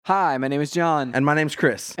Hi, my name is John. And my name's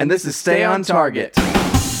Chris. And this is Stay on Target.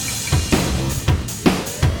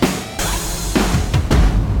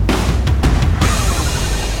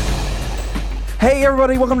 Hey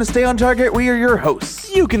everybody, welcome to Stay on Target. We are your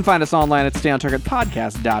hosts. You can find us online at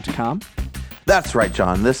stayontargetpodcast.com. That's right,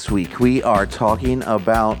 John. This week we are talking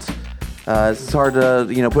about, it's hard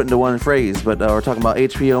to, put into one phrase, but we're talking about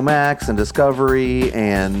HBO Max and Discovery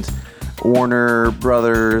and Warner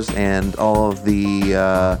Brothers and all of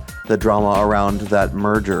the drama around that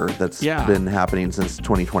merger that's been happening since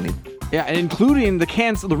 2020. Yeah, and including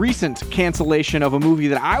the recent cancellation of a movie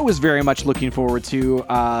that I was very much looking forward to.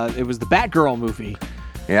 It was the Batgirl movie.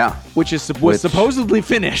 Yeah. Which was supposedly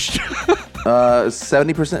finished.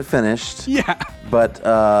 70% finished. Yeah. But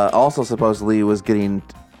also supposedly was getting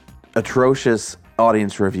atrocious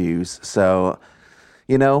audience reviews. So,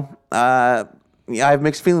 I have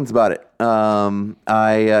mixed feelings about it.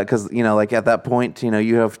 Because at that point,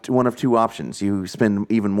 you have one of two options: you spend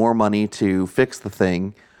even more money to fix the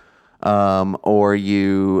thing, or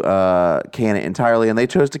you can it entirely. And they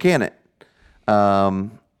chose to can it,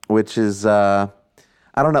 which is I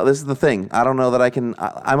don't know. This is the thing. I don't know that I can.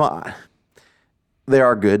 There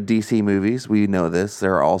are good DC movies. We know this.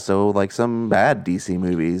 There are also some bad DC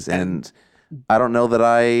movies, and I don't know that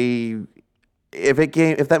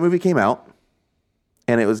if that movie came out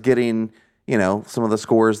and it was getting, some of the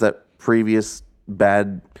scores that previous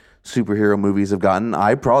bad superhero movies have gotten,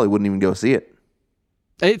 I probably wouldn't even go see it.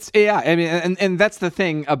 I mean, and that's the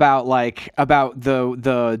thing about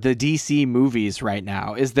the DC movies right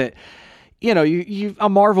now is that, you a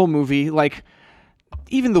Marvel movie,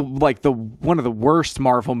 even the one of the worst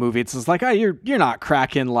Marvel movies, it's like, oh, you're not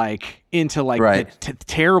cracking into right. the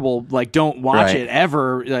terrible don't watch it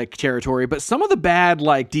ever territory, but some of the bad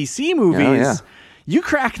DC movies, you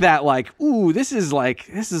crack that ooh, this is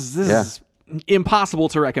impossible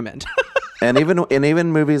to recommend. and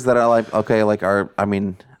even movies that are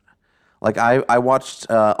I watched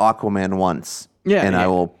Aquaman once, I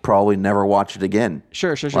will probably never watch it again.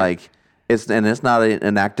 Sure. It's not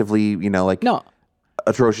an actively no.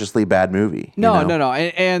 atrociously bad movie. No.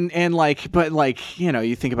 And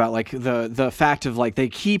you think about the fact of they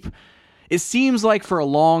keep, it seems like for a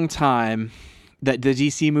long time that the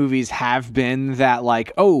DC movies have been that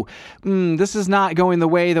this is not going the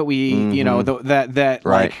way that we,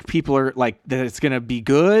 that people are that it's going to be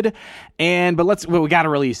good. But we got to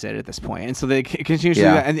release it at this point. And so they continue to do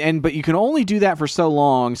that. But you can only do that for so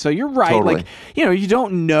long. So you're right. Totally. You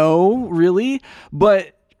don't know really,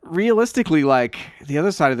 but realistically, the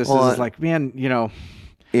other side of this is man,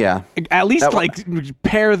 yeah, at least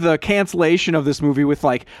pair the cancellation of this movie with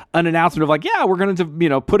an announcement of we're going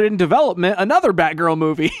to put in development another Batgirl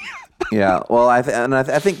movie. Yeah, well, I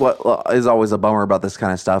think what is always a bummer about this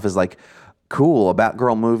kind of stuff is cool, a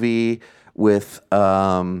Batgirl movie with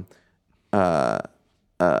I can't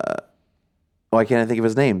think of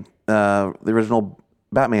his name, the original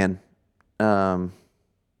Batman. Oh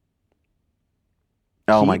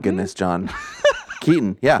my goodness, John.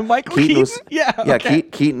 Keaton, yeah. Michael Keaton? Okay.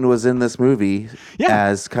 Keaton was in this movie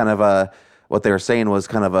as kind of what they were saying was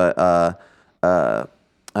kind of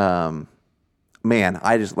man,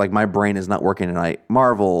 I just, my brain is not working tonight.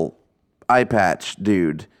 Marvel, eye patch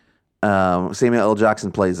dude. Samuel L.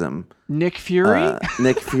 Jackson plays him. Nick Fury?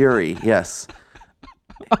 Nick Fury, yes.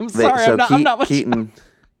 I'm sorry, I'm not much... Keaton,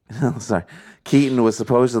 sorry. Keaton was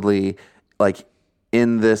supposedly,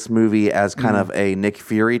 in this movie as kind of a Nick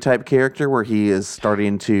Fury type character where he is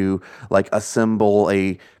starting to assemble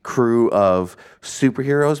a crew of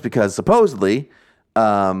superheroes because supposedly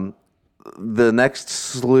the next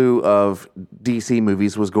slew of DC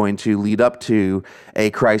movies was going to lead up to a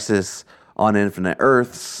Crisis on Infinite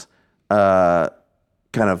Earths kind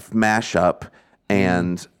of mashup,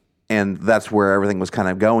 and that's where everything was kind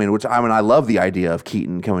of going, which, I love the idea of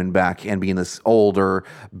Keaton coming back and being this older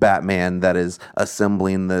Batman that is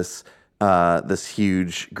assembling this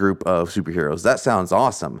huge group of superheroes. That sounds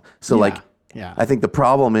awesome. So, I think the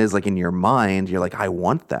problem is, in your mind, you're I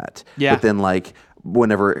want that. Yeah. But then,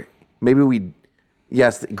 whenever,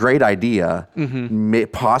 yes, great idea.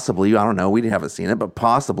 Possibly, I don't know, we haven't seen it, but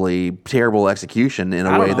possibly terrible execution in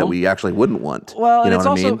a way that we actually wouldn't want. Well, and it's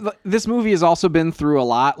also, this movie has also been through a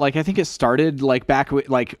lot. I think it started back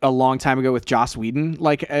a long time ago with Joss Whedon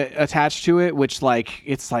attached to it, which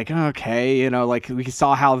it's okay, we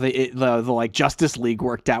saw how the Justice League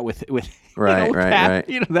worked out with right.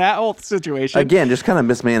 that whole situation. Again, just kind of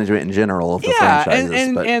mismanagement in general of the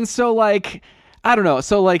franchises. And so I don't know.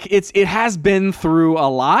 So like it has been through a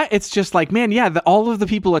lot. It's just like, man, yeah, all of the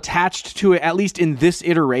people attached to it, at least in this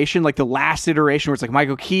iteration, like the last iteration where it's like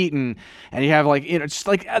Michael Keaton, and you have like, you know, just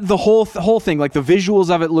like the whole thing, like the visuals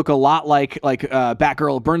of it look a lot like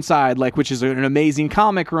Batgirl Burnside, like, which is an amazing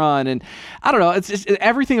comic run. And I don't know, it's just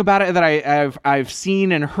everything about it that I've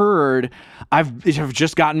seen and heard. Have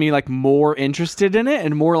just gotten me like more interested in it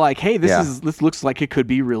and more like, hey, this looks like it could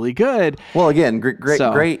be really good. Well, again,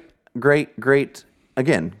 great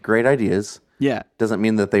ideas. Yeah. Doesn't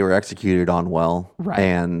mean that they were executed on well. Right.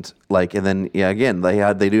 And then again, they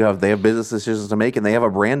have business decisions to make, and they have a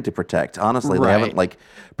brand to protect. Honestly, Right. they haven't like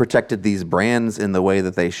protected these brands in the way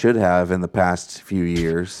that they should have in the past few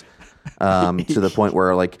years. To the point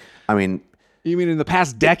where, like, I mean, You mean in the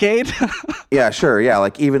past decade? yeah, sure. Yeah.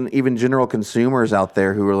 Like even general consumers out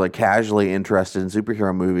there who are like casually interested in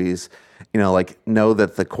superhero movies, you know, like know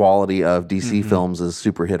that the quality of DC films is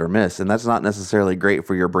super hit or miss. And that's not necessarily great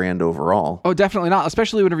for your brand overall. Oh, definitely not.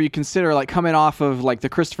 Especially whenever you consider like coming off of like the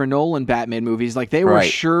Christopher Nolan Batman movies, like they were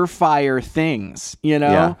Right. surefire things, you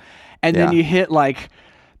know? Yeah. And then Yeah. you hit like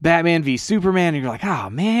Batman v Superman, and you're like, oh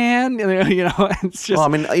man, you know, it's just. Well, I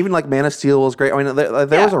mean, even like Man of Steel was great. I mean, there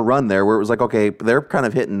was a run there where it was like, okay, they're kind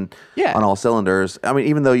of hitting on all cylinders. I mean,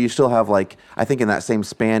 even though you still have like, I think in that same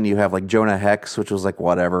span, you have like Jonah Hex, which was like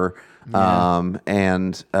whatever. Yeah.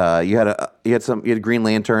 And you had Green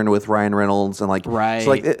Lantern with Ryan Reynolds and like, Right. So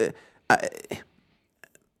like,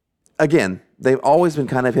 again, they've always been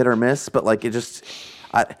kind of hit or miss, but like it just,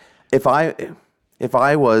 if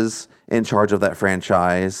I was in charge of that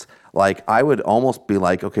franchise, like I would almost be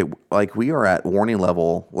like, okay, like we are at warning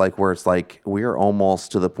level, like where it's like we are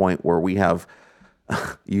almost to the point where we have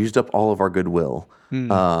used up all of our goodwill.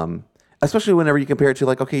 Especially whenever you compare it to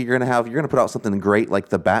like, okay, you're gonna put out something great like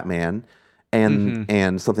the Batman,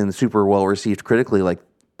 and something super well received critically like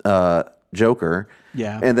Joker.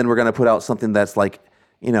 Yeah. And then we're gonna put out something that's like,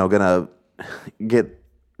 you know, gonna get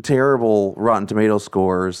terrible Rotten Tomato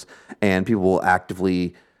scores, and people will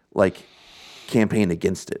actively like campaign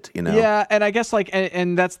against it, you know? Yeah, and I guess like,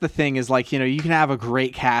 and that's the thing is like, you know, you can have a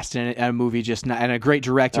great cast in a movie just not, and a great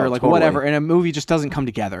director, like totally. whatever, and a movie just doesn't come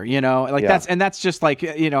together, you know? Like Yeah. that's just like,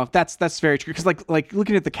 you know, that's very true. Because like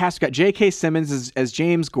looking at the cast, we got J.K. Simmons as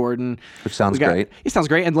James Gordon, Which sounds great. He sounds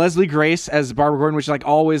great, and Leslie Grace as Barbara Gordon, which is like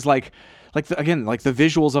always like the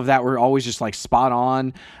visuals of that were always just like spot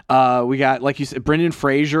on. We got, like you said, Brendan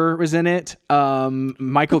Fraser was in it.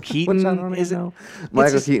 Michael Keaton is it?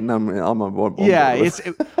 Michael Keaton, I'm on board. Yeah,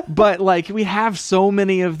 but like we have so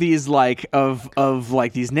many of these like of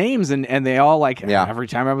like these names, and they all like every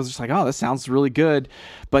time I was just like, oh, this sounds really good.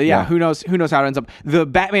 But who knows how it ends up. The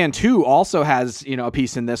Batman 2 also has, you know, a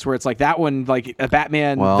piece in this where it's like that one, like the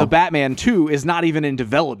Batman 2 is not even in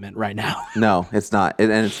development right now. No, it's not. And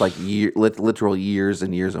it's like literal years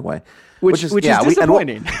and years away. Which is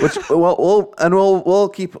disappointing. We'll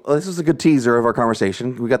keep. This is a good teaser of our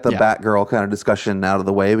conversation. We got the Batgirl kind of discussion out of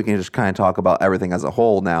the way. We can just kind of talk about everything as a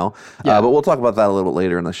whole now. But we'll talk about that a little bit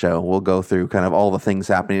later in the show. We'll go through kind of all the things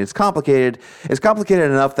happening. It's complicated. It's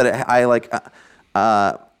complicated enough that I like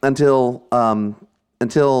until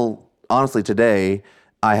honestly today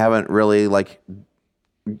I haven't really like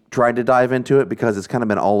tried to dive into it because it's kind of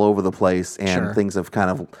been all over the place, and things have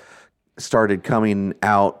kind of started coming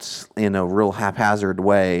out in a real haphazard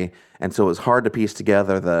way, and so it's hard to piece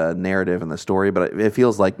together the narrative and the story, but it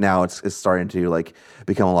feels like now it's starting to like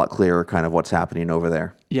become a lot clearer kind of what's happening over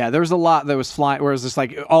there. Yeah, there was a lot that was flying, where it was just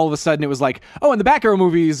like all of a sudden it was like, oh, and the Batgirl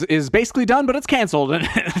movie is basically done, but it's canceled, and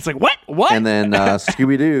it's like what? And then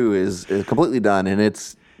Scooby-Doo is completely done, and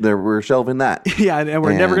we're shelving that. Yeah, and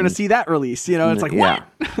we're never going to see that release. You know, it's like, what?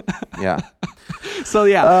 Yeah. So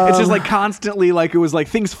it's just like constantly like it was like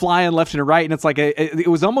things flying left and right, and it's like it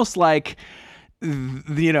was almost like,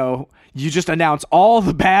 you know, you just announce all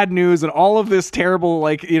the bad news and all of this terrible,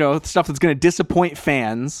 like, you know, stuff that's going to disappoint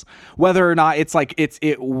fans, whether or not it's like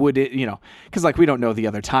you know, because like we don't know the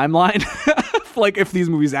other timeline. Like if these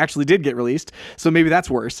movies actually did get released, so maybe that's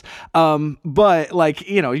worse. But like,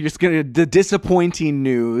 you know, you're just gonna, the disappointing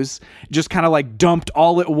news just kind of like dumped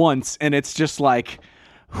all at once, and it's just like,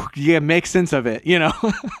 make sense of it, you know.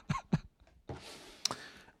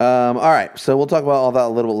 All right, so we'll talk about all that a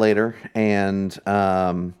little bit later, and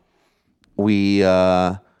we'll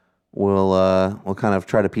kind of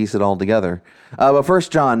try to piece it all together. But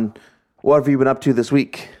first, John, what have you been up to this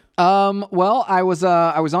week? Well, I was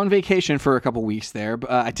on vacation for a couple weeks there,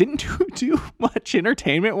 but I didn't do much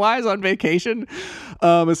entertainment wise on vacation.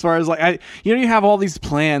 As far as like you have all these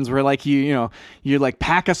plans where like you like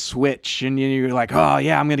pack a Switch and you're like, oh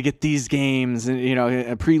yeah, I'm gonna get these games and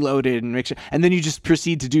preloaded and make sure, and then you just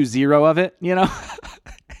proceed to do zero of it.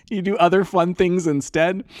 You do other fun things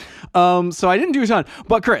instead. So I didn't do a ton.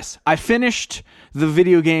 But Chris, I finished the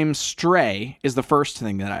video game Stray is the first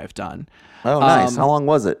thing that I've done. Oh, nice. How long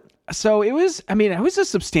was it? So it was a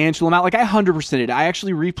substantial amount. Like I 100%ed. I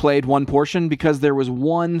actually replayed one portion because there was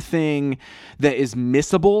one thing that is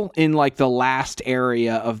missable in like the last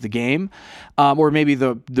area of the game, or maybe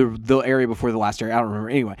the area before the last area. I don't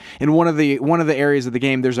remember. Anyway, in one of the areas of the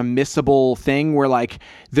game, there's a missable thing where like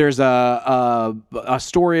there's a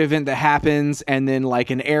story event that happens, and then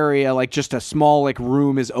like an area, like just a small like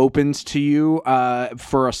room is opened to you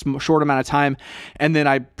for a short amount of time, and then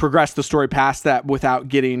I progressed the story past that without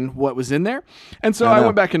getting what was in there. And so I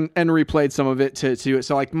went back and replayed some of it to it.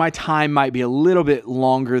 So like my time might be a little bit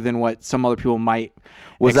longer than what some other people might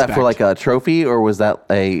expect. That for like a trophy, or was that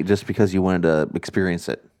just because you wanted to experience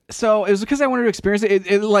it? So it was because I wanted to experience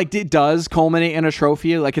it. It does culminate in a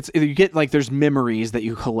trophy. Like you get like there's memories that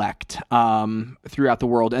you collect throughout the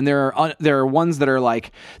world, and there are ones that are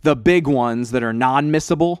like the big ones that are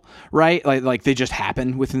non-missable, right? Like they just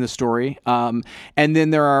happen within the story. And then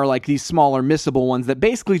there are like these smaller missable ones that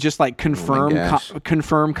basically just like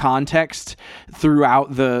confirm context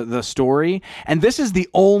throughout the story. And this is the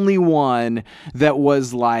only one that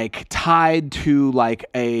was like tied to like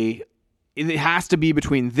it has to be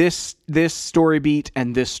between this story beat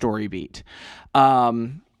and this story beat.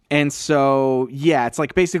 And so, yeah, it's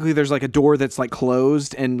like basically there's like a door that's like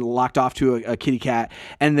closed and locked off to a kitty cat.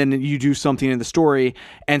 And then you do something in the story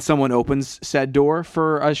and someone opens said door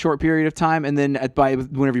for a short period of time. And then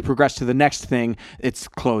whenever you progress to the next thing, it's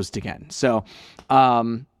closed again. So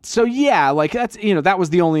yeah, like that's, that was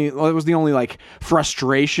the only like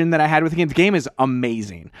frustration that I had with the game. The game is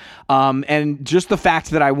amazing. And just the fact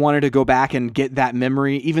that I wanted to go back and get that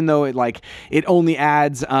memory, even though it only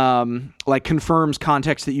adds, like confirms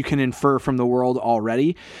context that you can infer from the world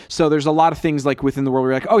already. So there's a lot of things like within the world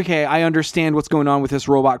where you're like, okay, I understand what's going on with this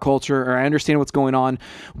robot culture, or I understand what's going on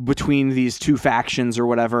between these two factions or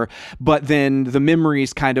whatever. But then the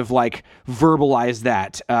memories kind of like verbalize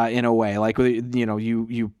that, in a way, like,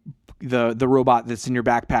 the robot that's in your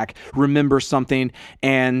backpack remembers something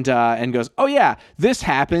and goes, oh yeah, this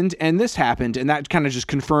happened and that kind of just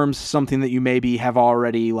confirms something that you maybe have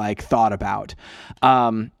already like thought about.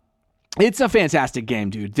 It's a fantastic game,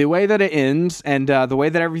 dude. The way that it ends and the way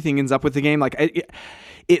that everything ends up with the game, like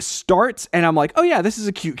it starts and I'm like, oh yeah, this is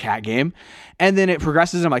a cute cat game. And then it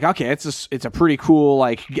progresses and I'm like, okay, it's a pretty cool,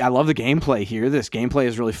 like, I love the gameplay here. This gameplay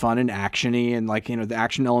is really fun and actiony, and like, the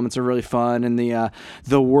action elements are really fun, and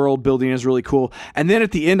the world building is really cool. And then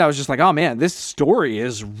at the end I was just like, oh man, this story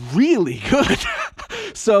is really good.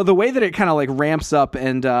 So the way that it kind of like ramps up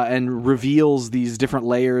and reveals these different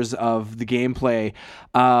layers of the gameplay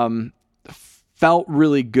felt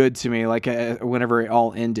really good to me, like whenever it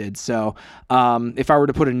all ended. So if I were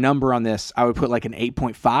to put a number on this, I would put like an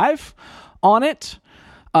 8.5 on it,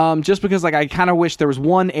 just because like I kind of wish there was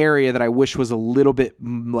one area that I wish was a little bit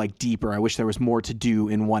like deeper. I wish there was more to do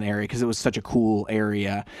in one area because it was such a cool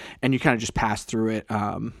area, and you kind of just pass through it,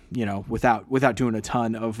 without doing a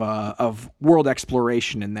ton of world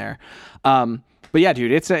exploration in there. But yeah,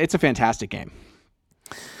 dude, it's a fantastic game.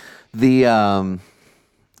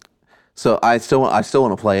 So I still want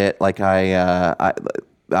to play it. Like I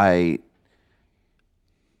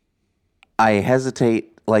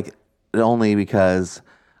hesitate, like, only because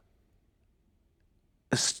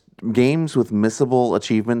games with missable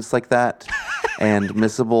achievements like that and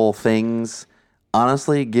missable things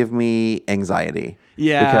honestly give me anxiety.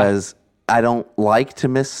 Yeah, because I don't like to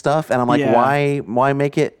miss stuff, and I'm like, why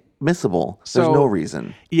make it missable? There's no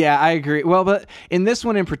reason. Yeah, I agree. Well, but in this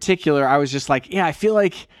one in particular, I was just like, yeah, I feel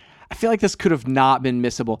like this could have not been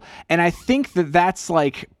missable. And I think that that's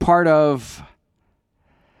like part of,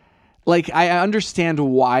 like, I understand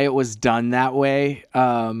why it was done that way.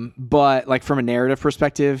 But like from a narrative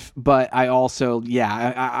perspective, but I also,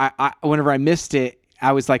 I whenever I missed it,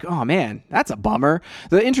 I was like, oh man, that's a bummer.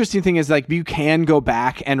 The interesting thing is, like, you can go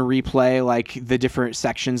back and replay like the different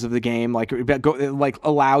sections of the game. Like, it like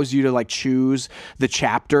allows you to like choose the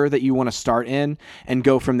chapter that you want to start in and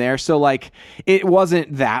go from there. So like, it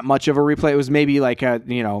wasn't that much of a replay. It was maybe like a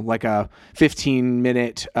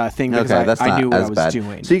 15-minute thing because I knew what I was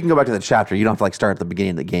doing. So you can go back to the chapter. You don't have to like start at the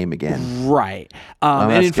beginning of the game again. Right.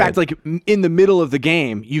 And in fact, like in the middle of the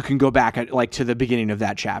game, you can go back like to the beginning of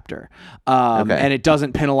that chapter. And it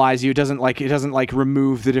doesn't penalize you. It doesn't like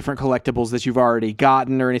remove the different collectibles that you've already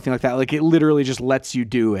gotten or anything like that. Like it literally just lets you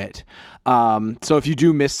do it. So if you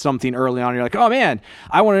do miss something early on, you're like, oh man,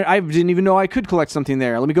 I didn't even know I could collect something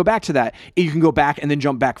there. Let me go back to that. You can go back and then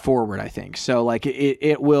jump back forward, I think. So like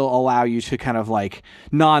it will allow you to kind of like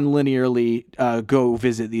non-linearly go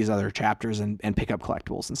visit these other chapters and pick up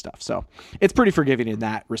collectibles and stuff. So it's pretty forgiving in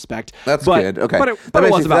that respect. That's good. Okay.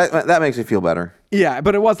 That makes me feel better. Yeah,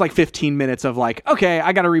 but it was like 15 minutes of like, okay,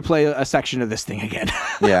 I got to replay a section of this thing again.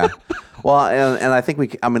 Yeah. Well, and I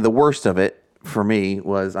think the worst of it for me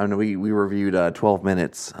was, we reviewed 12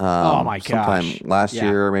 minutes. Oh my gosh. Sometime last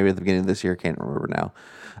year, or maybe at the beginning of this year. Can't remember now.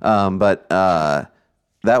 But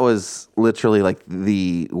that was literally like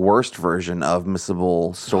the worst version of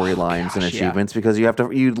missable storylines and achievements because you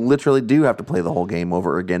literally do have to play the whole game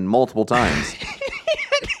over again multiple times.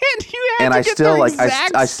 And I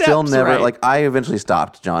still never right. I eventually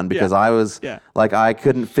stopped, John, because I was I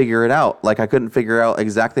couldn't figure it out. Like I couldn't figure out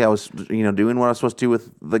exactly. I was doing what I was supposed to do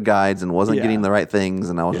with the guides and wasn't getting the right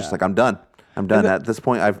things, and I was just like, I'm done. At this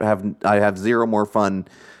point, I have zero more fun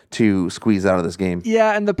to squeeze out of this game.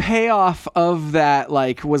 Yeah, and the payoff of that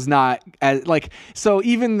was not as so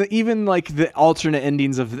even the alternate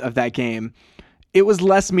endings of that game. It was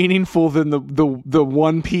less meaningful than the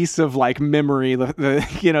one piece of memory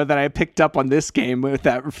that I picked up on this game with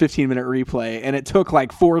that 15-minute replay, and it took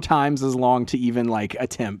 4 times as long to even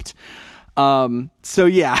attempt. So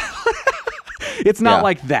yeah, it's not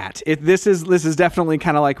like that. This is definitely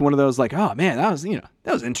kind of like one of those oh man, that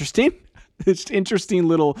was interesting. It's interesting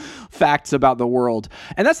little facts about the world.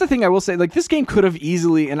 And that's the thing I will say, this game could have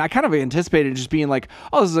easily, and I kind of anticipated just being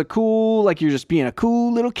oh, this is a cool, you're just being a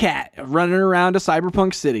cool little cat running around a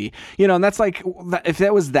cyberpunk city, and that's if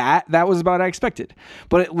that was was about what I expected.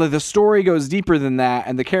 But the story goes deeper than that,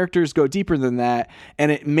 and the characters go deeper than that, and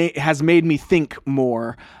it has made me think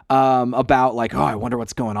more about oh, I wonder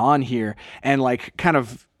what's going on here. And kind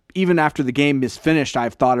of even after the game is finished,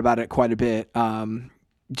 I've thought about it quite a bit.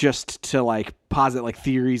 Just to posit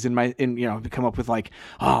theories in come up with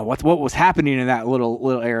what was happening in that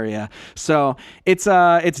little area. So it's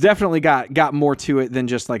definitely got more to it than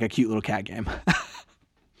just a cute little cat game.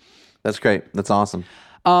 That's great. That's awesome.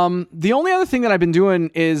 The only other thing that I've been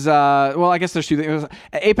doing is, I guess there's 2 things.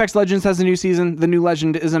 Apex Legends has a new season. The new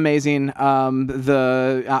legend is amazing. I'm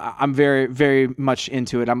very, very much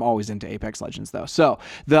into it. I'm always into Apex Legends though. So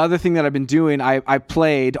the other thing that I've been doing, I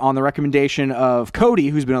played on the recommendation of Cody,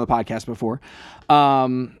 who's been on the podcast before.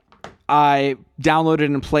 I downloaded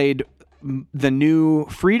and played the new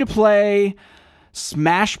free-to-play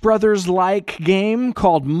Smash Brothers-like game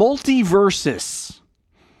called Multiversus.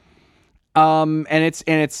 And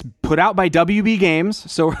it's put out by WB Games,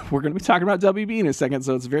 so we're going to be talking about WB in a second,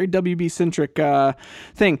 so it's a very WB centric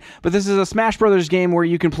thing. But this is a Smash Brothers game where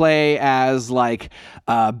you can play as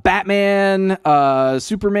Batman,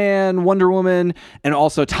 Superman, Wonder Woman, and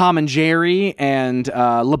also Tom and Jerry and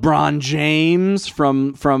LeBron James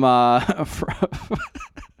from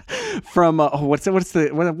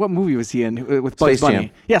what movie was he in with Bugs Bunny? Jam.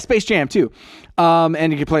 Yeah, Space Jam too.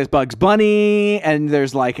 And you can play as Bugs Bunny, and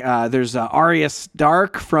there's Arya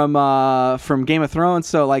Stark from Game of Thrones.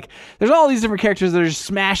 So there's all these different characters that are just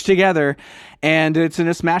smashed together, and it's in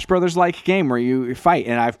a Smash Brothers like game where you fight.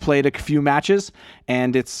 And I've played a few matches,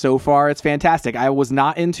 and it's fantastic. I was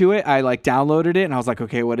not into it. I downloaded it, and I was like,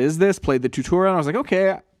 okay, what is this? Played the tutorial, and I was like,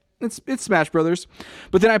 okay. It's Smash Brothers,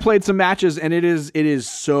 but then I played some matches and it is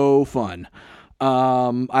so fun.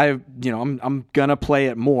 I'm gonna play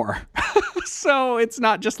it more. So it's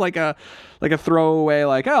not just like a throwaway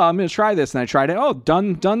oh, I'm gonna try this, and I tried it. Oh,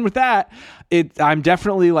 done with that. I'm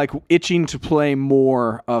definitely itching to play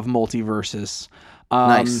more of Multiversus.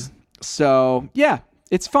 Nice. So yeah,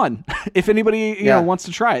 it's fun. If anybody wants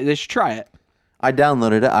to try it, they should try it. I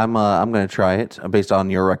downloaded it. I'm going to try it based on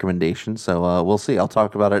your recommendation. So we'll see. I'll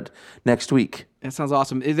talk about it next week. That sounds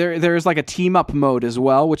awesome. There's a team up mode as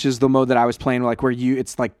well, which is the mode that I was playing, where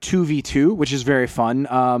it's 2v2, which is very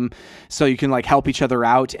fun. So you can help each other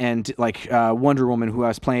out, and Wonder Woman, who I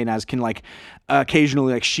was playing as, can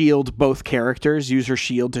occasionally shield both characters, use her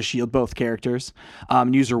shield to shield both characters,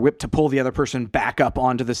 use her whip to pull the other person back up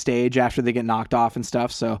onto the stage after they get knocked off and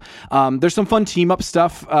stuff. So there's some fun team up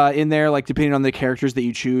stuff in there, depending on the characters that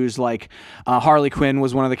you choose. Harley Quinn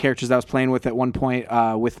was one of the characters that I was playing with at one point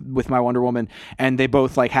with my Wonder Woman, and they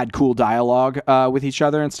both had cool dialogue with each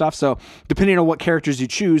other and stuff. So depending on what characters you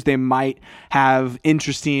choose, they might have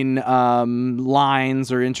interesting lines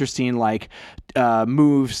or interesting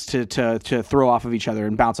moves to throw off of each other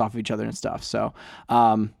and bounce off of each other and stuff. So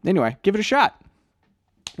anyway, give it a shot.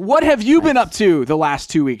 What have you been up to the last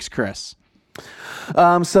 2 weeks, Chris?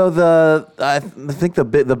 I think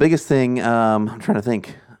the biggest thing, I'm trying to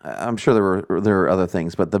think. I'm sure there were other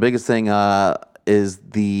things, but the biggest thing is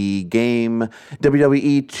the game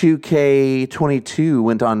WWE 2K22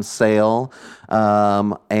 went on sale,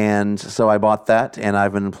 and so I bought that, and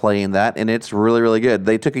I've been playing that, and it's really, really good.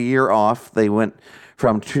 They took a year off. They went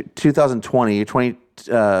from 2020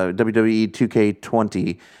 WWE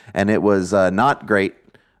 2K20, and it was not great.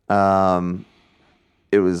 I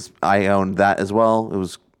owned that as well. It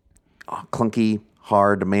was clunky,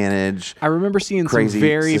 hard to manage. I remember seeing some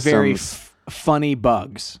very, very funny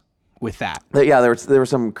bugs with that. Yeah, there were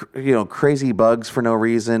some crazy bugs for no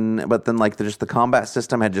reason, but then like the combat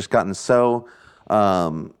system had just gotten so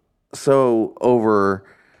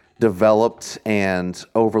overdeveloped and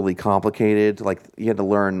overly complicated. Like you had to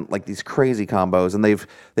learn like these crazy combos, and they've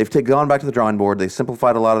gone back to the drawing board. They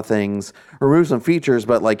simplified a lot of things, removed some features,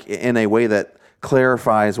 but like in a way that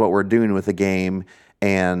clarifies what we're doing with the game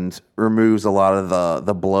and removes a lot of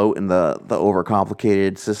the bloat and the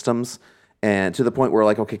overcomplicated systems, and to the point where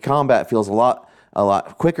like, okay, combat feels a lot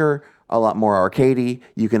quicker, a lot more arcadey.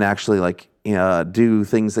 You can actually like do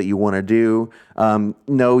things that you want to do.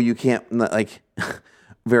 No, you can't like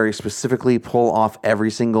very specifically pull off every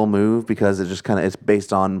single move because it's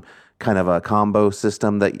based on kind of a combo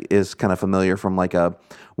system that is kind of familiar from like a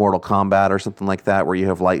Mortal Kombat or something like that, where you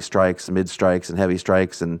have light strikes, mid strikes, and heavy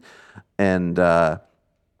strikes, and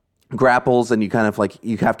grapples, and you kind of like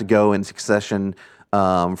you have to go in succession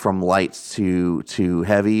from lights to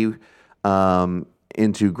heavy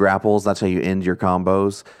into grapples. That's how you end your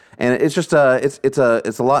combos, and it's just it's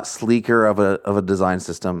a lot sleeker of a design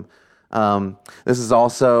system. This is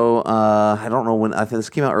also I don't know when. I think this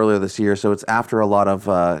came out earlier this year, so it's after a lot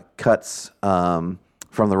of cuts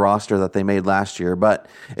from the roster that they made last year, but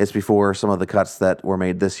it's before some of the cuts that were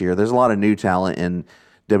made this year. There's a lot of new talent in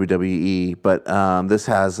WWE, but this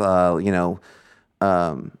has a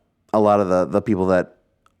lot of the people that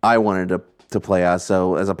I wanted to play as.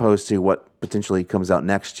 So as opposed to what potentially comes out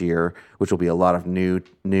next year, which will be a lot of new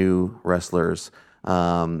wrestlers,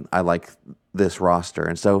 I like this roster,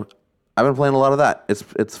 and so I've been playing a lot of that.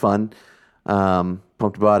 It's fun.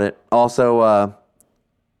 Pumped about it. Also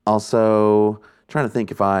trying to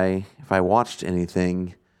think if I watched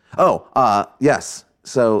anything. Yes.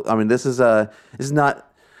 So I mean, this is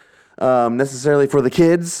not necessarily for the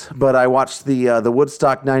kids, but I watched the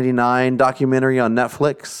Woodstock '99 documentary on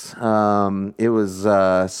Netflix. It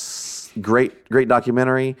was great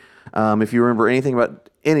documentary. If you remember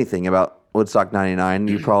anything about Woodstock '99,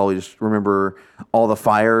 you probably just remember all the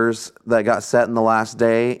fires that got set in the last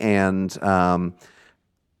day, and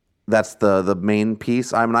that's the main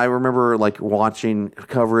piece. I mean, I remember like watching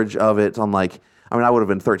coverage of it on I would have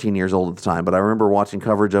been 13 years old at the time, but I remember watching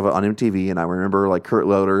coverage of it on MTV, and I remember like Kurt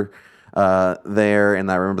Loder there, and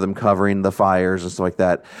I remember them covering the fires and stuff like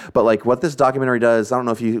that. But like what this documentary does, I don't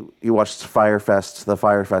know if you watched the Fyre Fest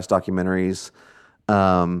documentaries.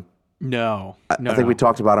 No, I think we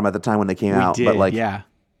talked about them at the time when they came out. But like, yeah.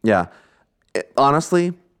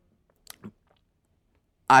 Honestly,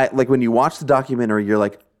 I like when you watch the documentary, you're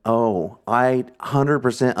like, oh, I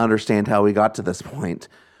 100% understand how we got to this point.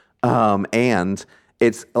 And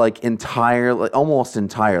it's like almost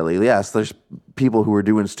entirely. Yes, there's people who are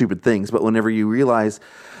doing stupid things, but whenever you realize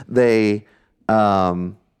they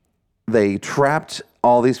trapped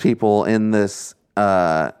all these people in this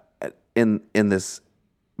in this.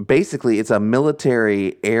 Basically, it's a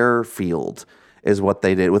military airfield is what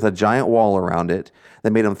they did with a giant wall around it. They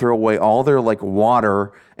made them throw away all their like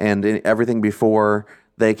water and everything before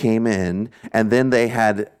they came in. And then they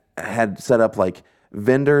had set up like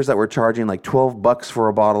vendors that were charging like $12 for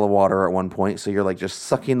a bottle of water at one point. So you're like just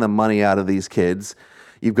sucking the money out of these kids.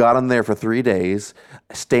 You've got them there for 3 days,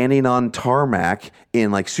 standing on tarmac in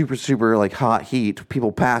like super, super like hot heat,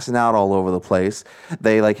 people passing out all over the place.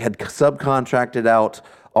 They like had subcontracted out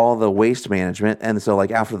all the waste management, and so like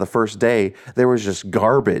after the first day, there was just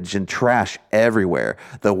garbage and trash everywhere.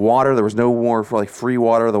 The water, there was no more for like free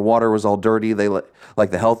water. The water was all dirty. They like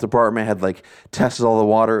the health department had like tested all the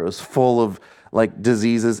water. It was full of like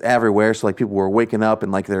diseases everywhere. So like people were waking up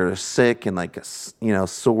and like they're sick and like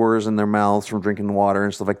sores in their mouths from drinking water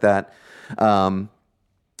and stuff like that.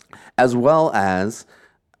 As well as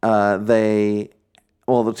the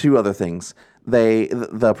two other things.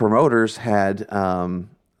 The promoters had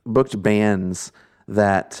booked bands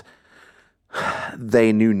that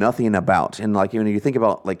they knew nothing about. And like when you think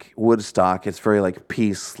about like Woodstock, it's very like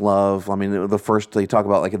peace, love. I mean, the first they talk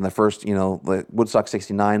about like in the first, the Woodstock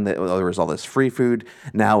 '69, that there was all this free food.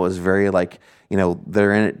 Now it was very like,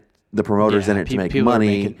 they're in it the promoters in it to make people are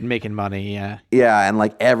money. making money. Yeah. Yeah, and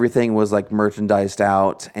like everything was like merchandised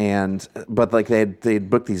out, but like they'd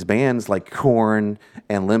book these bands like Korn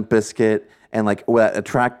and Limp Bizkit, and like what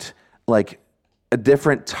attract like a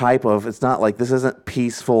different type of. It's not like this isn't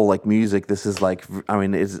peaceful like music. This is like, I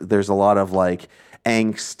mean, there's a lot of like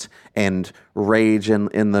angst and rage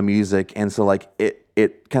in the music, and so like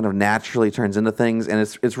it kind of naturally turns into things, and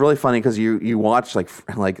it's really funny because you watch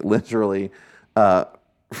like literally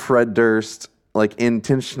Fred Durst like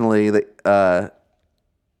intentionally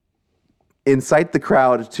incite the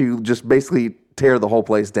crowd to just basically tear the whole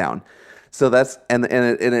place down. So that's and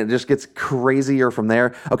it just gets crazier from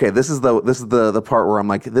there. Okay, this is the part where I'm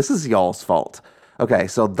like, this is y'all's fault. Okay,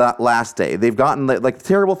 so that last day, they've gotten like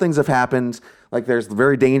terrible things have happened. Like there's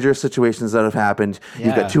very dangerous situations that have happened. Yeah.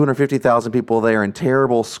 You've got 250,000 people there in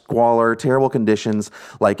terrible squalor, terrible conditions.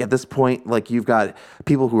 Like at this point, like you've got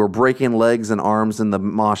people who are breaking legs and arms in the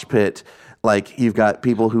mosh pit. Like you've got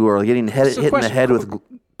people who are getting hit in the head with.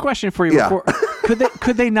 Question for you: Yeah. before,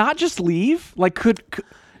 could they not just leave? Like could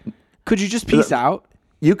you just peace out?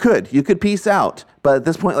 You could peace out, but at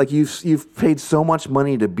this point, like you've paid so much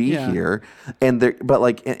money to be here, and there, but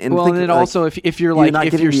like, and well, and then also if you're like not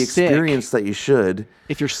if getting you're the sick, experience that you should.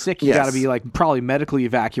 If you're sick, you Yes. got to be like probably medically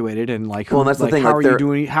evacuated, and like, Well, and that's the thing, How like, are you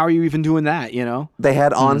doing? How are you even doing that? You know, They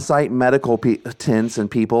had on-site medical tents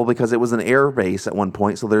and people because it was an air base at one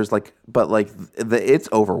point. So there's like, but like it's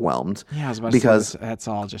overwhelmed. yeah, I was about because to say that's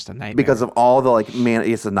all just a nightmare. because of all the like, man,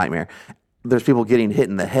 it's a nightmare. There's people getting hit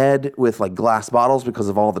in the head with like glass bottles because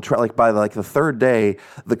of all the like by like the third day,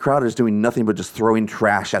 the crowd is doing nothing but just throwing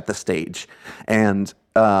trash at the stage, and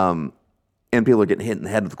people are getting hit in the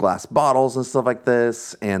head with glass bottles and stuff like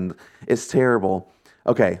this, and it's terrible.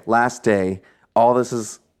 Okay, last day, all this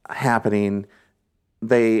is happening.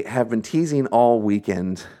 They have been teasing all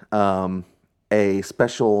weekend a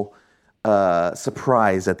special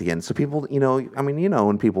surprise at the end. So people,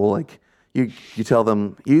 when people like you tell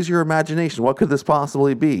them, use your imagination. What could this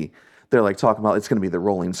possibly be? They're like talking about it's going to be the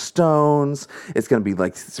Rolling Stones. It's going to be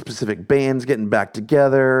like specific bands getting back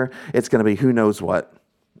together. It's going to be who knows what.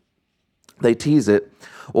 They tease it.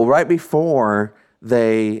 Well, right before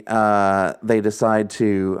they decide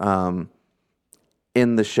to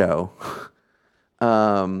end the show,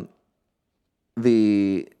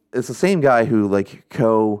 it's the same guy who like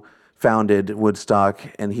co-founded Woodstock,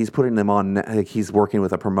 and he's putting them on. Like, he's working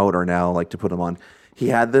with a promoter now, like to put them on. He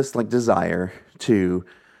had this like desire to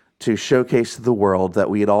showcase to the world that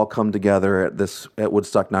we had all come together at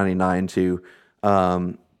Woodstock '99 to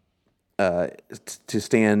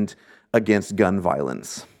stand against gun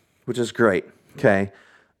violence, which is great. Okay,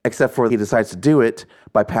 except for he decides to do it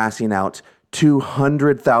by passing out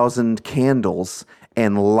 200,000 candles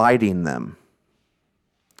and lighting them.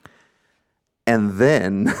 And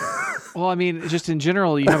then... well, I mean, just in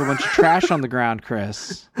general, you have a bunch of trash on the ground,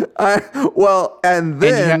 Chris. And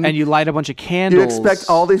then... And you light a bunch of candles. You expect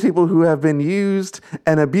all these people who have been used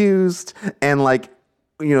and abused and, like,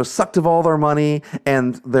 sucked of all their money,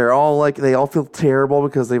 and they're all, like, they all feel terrible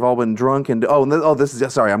because they've all been drunk and... this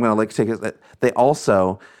is... Sorry, I'm going to, like, take it... They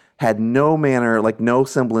also had no manner, like, no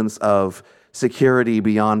semblance of security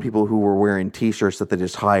beyond people who were wearing T-shirts that they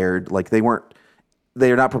just hired. Like,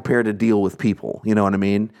 they're not prepared to deal with people. You know what I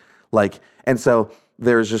mean? Like, and so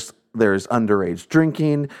there's underage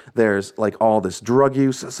drinking. There's like all this drug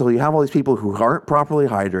use. So you have all these people who aren't properly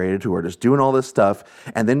hydrated, who are just doing all this stuff.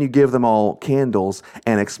 And then you give them all candles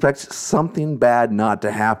and expect something bad not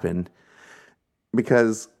to happen,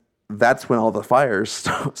 because that's when all the fires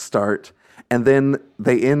start. And then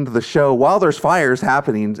they end the show while there's fires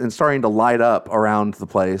happening and starting to light up around the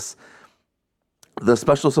place. The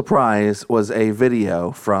special surprise was a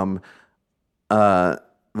video from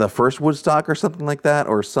the first Woodstock or something like that,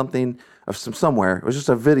 or something of somewhere. It was just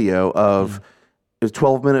a video of it was a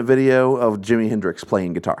 12-minute video of Jimi Hendrix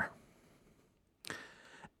playing guitar.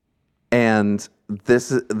 And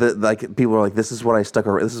this is like people are like, this is what I stuck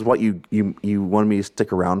around. This is what you wanted me to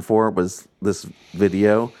stick around for, was this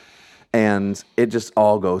video. And it just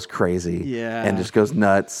all goes crazy. Yeah. And just goes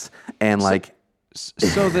nuts. And like,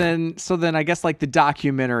 so then I guess like the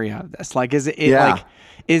documentary of this, like, is it Yeah. like,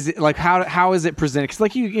 is it like, how is it presented? Because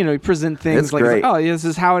like you present things It's like, great. oh, yeah, this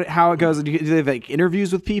is how it goes. Do they have like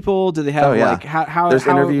interviews with people? Do they have like how There's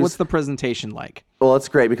interviews. what's the presentation like? Well, it's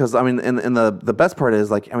great because I mean, and the best part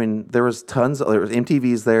is like, I mean, there was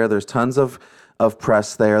MTV's there. There's tons of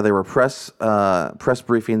press there. There were press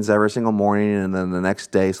briefings every single morning, and then the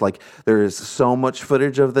next day. So like, there is so much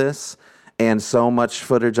footage of this, and so much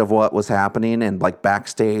footage of what was happening and like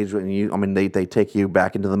backstage when they take you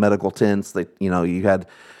back into the medical tents. You had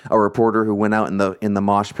a reporter who went out in the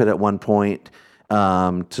mosh pit at one point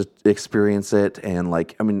to experience it, and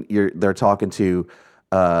they're talking to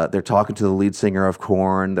the lead singer of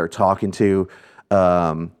Korn. They're talking to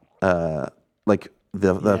the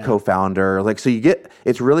co-founder. So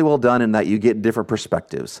it's really well done in that you get different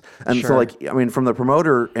perspectives. And Sure. so from the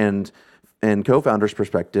promoter and co-founder's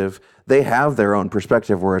perspective, they have their own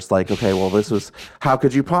perspective where it's like, okay, well, how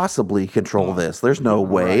could you possibly control this? There's no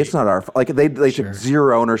way. Right. It's not our, they took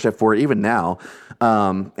zero ownership for it even now.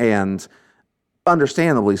 And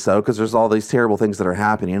understandably so, because there's all these terrible things that are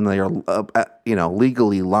happening, and they are,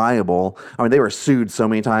 legally liable. I mean, they were sued so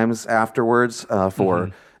many times afterwards for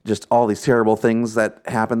just all these terrible things that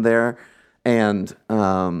happened there, and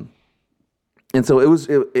so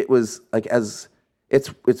it was like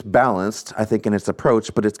it's balanced, I think, in its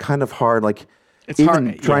approach, but it's kind of hard,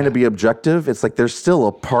 trying to be objective. It's like there's still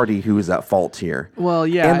a party who is at fault here. Well,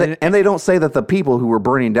 yeah, and they don't say that the people who were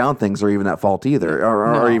burning down things are even at fault either,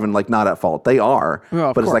 or even not at fault. They are,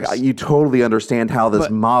 well, but it's like you totally understand how this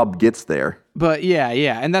mob gets there. But yeah,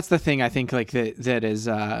 and that's the thing I think that is,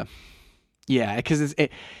 because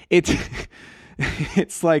it's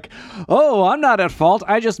it's like, oh, I'm not at fault.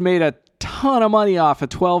 I just made a ton of money off of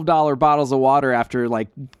 $12 bottles of water after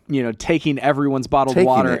taking everyone's bottled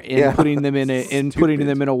water and putting them in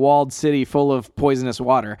a walled city full of poisonous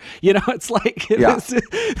water. It's like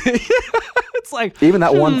it's like even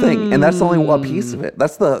that one thing, and that's only a piece of it.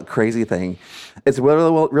 That's the crazy thing. It's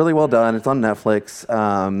really well done. It's on Netflix.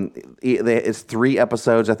 It's 3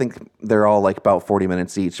 episodes. I think they're all about 40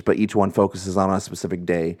 minutes each, but each one focuses on a specific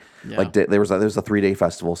day. Yeah. There's a 3-day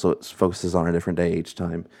festival, so it focuses on a different day each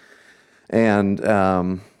time. And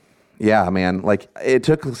man, it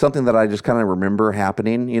took something that I just kind of remember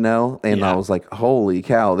happening, and I was like, holy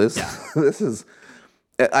cow, this is.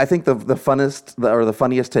 I think the funniest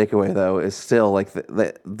takeaway though is still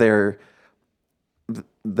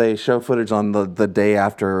they show footage on the day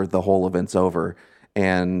after the whole event's over,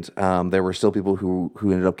 and there were still people who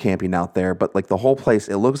ended up camping out there, but the whole place,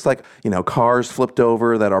 it looks like cars flipped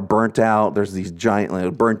over that are burnt out. There's these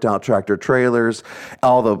giant burnt out tractor trailers,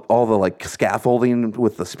 all the scaffolding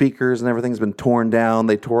with the speakers and everything's been torn down.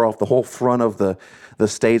 They tore off the whole front of the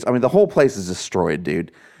stage. I mean, the whole place is destroyed,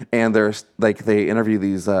 dude. And there's they interview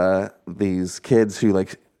these kids who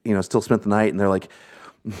still spent the night, and they're like,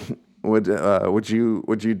 would you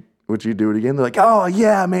do it again? They're like, oh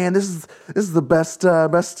yeah, man, this is the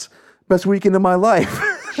best weekend of my life.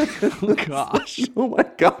 Oh gosh. Oh my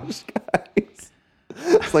gosh, guys.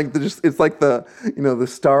 It's like the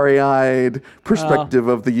starry-eyed perspective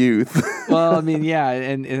of the youth. Well, I mean, yeah,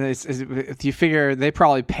 and if you figure they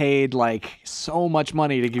probably paid so much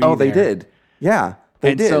money to give you there. Oh, they did. Yeah.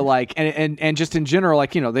 They did. So and just in general,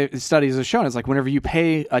 the studies have shown it's whenever you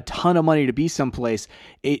pay a ton of money to be someplace,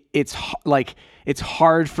 it's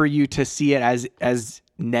hard for you to see it as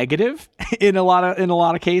negative in a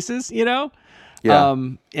lot of cases, Yeah. I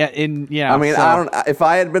mean, if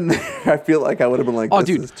I had been there, I feel like I would have been like, oh, this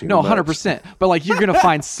dude, is too no, much. 100%. But you're gonna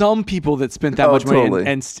find some people that spent that much totally. money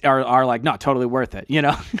and are not totally worth it,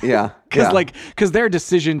 Yeah. Because their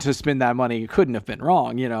decision to spend that money couldn't have been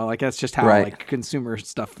wrong, that's just how consumer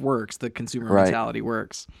stuff works. The consumer mentality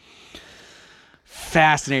works.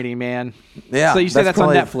 Fascinating, man. Yeah. So you say that's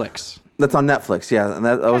on Netflix? That's on Netflix. Yeah, and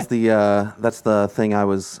that was that's the thing I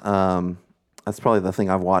was. That's probably the thing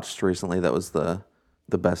I've watched recently that was the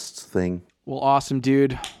best thing. Well, awesome,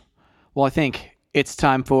 dude. Well, I think it's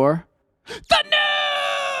time for the news.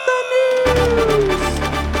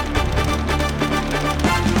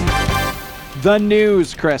 The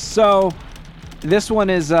news, Chris. So this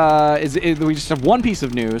one is we just have one piece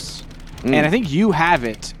of news, and I think you have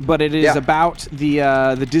it, but it is about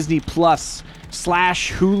the Disney Plus /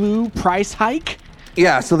 Hulu price hike.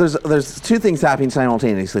 Yeah, so there's 2 things happening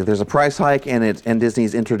simultaneously. There's a price hike, and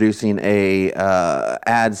Disney's introducing a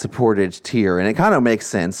ad-supported tier, and it kind of makes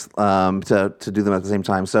sense to do them at the same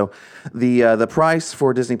time. So the price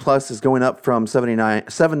for Disney Plus is going up from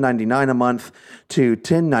 $7.99 a month to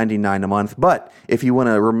 $10.99 a month. But if you want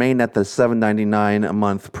to remain at the $7.99 a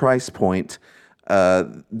month price point,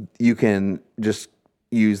 you can just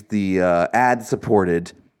use the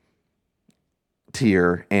ad-supported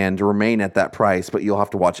tier and remain at that price, but you'll have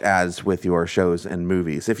to watch ads with your shows and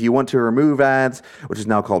movies. If you want to remove ads, which is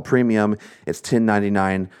now called premium, it's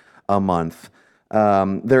 $10.99 a month.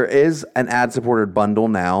 There is an ad-supported bundle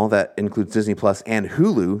now that includes Disney Plus and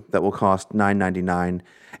Hulu that will cost $9.99,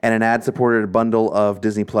 and an ad-supported bundle of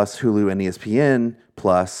Disney Plus, Hulu, and ESPN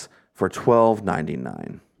Plus for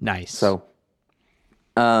 $12.99. Nice. So,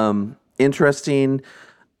 interesting.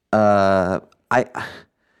 I'm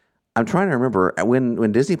trying to remember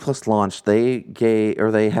when Disney Plus launched,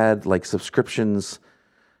 they had like subscriptions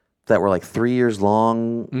that were like 3 years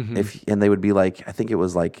long. And they would be like, I think it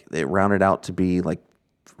was like, it rounded out to be like,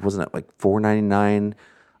 wasn't it like $4.99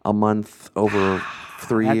 a month over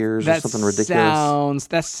 3 years or something ridiculous?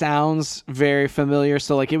 That sounds very familiar.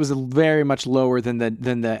 So like it was very much lower than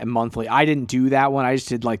the monthly. I didn't do that one. I just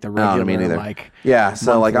did like the regular, me neither. like yeah.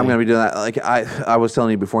 So monthly. like I'm gonna be doing that. Like I was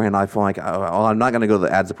telling you beforehand, I feel like I'm not gonna go to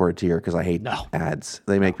the ad supported tier because I hate ads.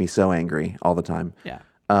 They make me so angry all the time. Yeah.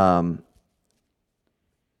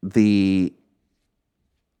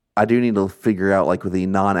 I do need to figure out like with the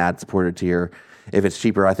non-ad supported tier if it's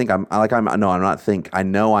cheaper. I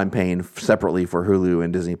know I'm paying separately for Hulu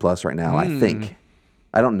and Disney Plus right now. I think.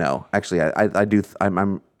 I don't know. Actually, I do.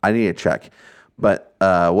 I need to check. But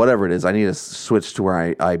whatever it is, I need to switch to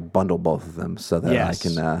where I bundle both of them so that I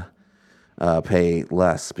can pay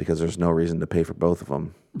less because there's no reason to pay for both of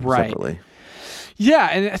them separately. Yeah,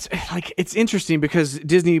 and it's interesting because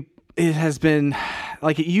Disney, it has been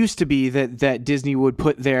like it used to be that Disney would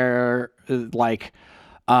put their like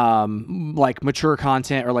mature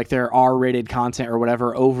content or like their R-rated content or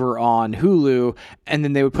whatever over on Hulu, and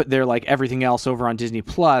then they would put their like everything else over on Disney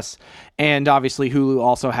Plus. And obviously Hulu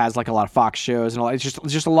also has like a lot of Fox shows and it's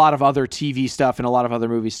just a lot of other TV stuff and a lot of other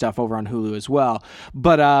movie stuff over on Hulu as well.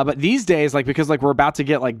 But these days, like because like we're about to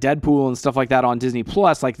get like Deadpool and stuff like that on Disney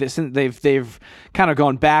Plus, like this they've kind of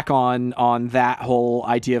gone back on that whole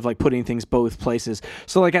idea of like putting things both places.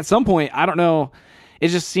 So like at some point, I don't know. It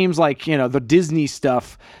just seems like, the Disney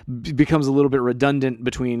stuff becomes a little bit redundant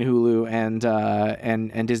between Hulu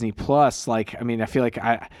and Disney Plus. Like, I mean, I feel like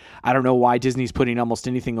I don't know why Disney's putting almost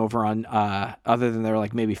anything over on other than their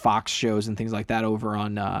like maybe Fox shows and things like that over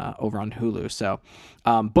on Hulu. So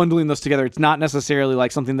bundling those together, it's not necessarily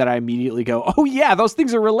like something that I immediately go, oh yeah, those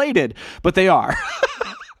things are related, but they are.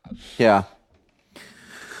 Yeah.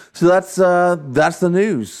 So that's the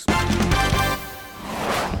news.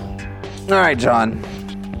 All right, John.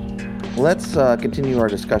 Let's continue our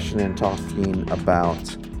discussion and talking about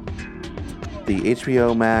the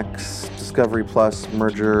HBO Max Discovery Plus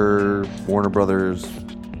merger, Warner Brothers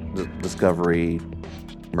Discovery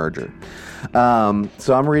merger.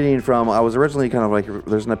 So I'm reading from, I was originally kind of like,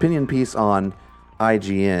 there's an opinion piece on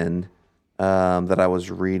IGN that I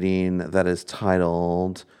was reading that is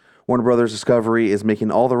titled, Warner Brothers Discovery is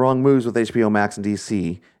making all the wrong moves with HBO Max and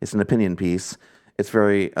DC. It's an opinion piece. It's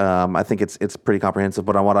very, I think it's pretty comprehensive,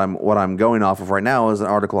 but what I'm going off of right now is an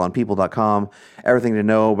article on People.com, everything to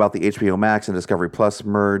know about the HBO Max and Discovery Plus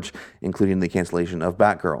merge, including the cancellation of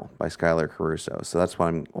Batgirl by Skylar Caruso. So that's what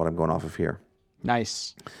I'm going off of here.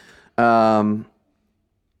 Nice. And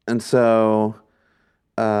so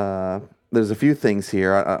there's a few things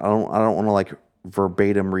here. I don't want to like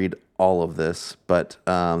verbatim read all of this, but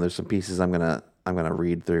there's some pieces I'm gonna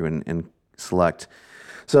read through and select.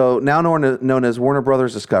 So now known as Warner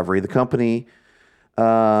Brothers Discovery, the company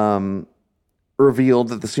revealed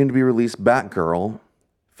that the soon-to-be-released Batgirl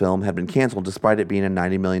film had been canceled despite it being a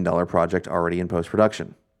 $90 million project already in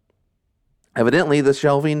post-production. Evidently, the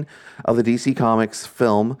shelving of the DC Comics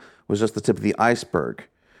film was just the tip of the iceberg.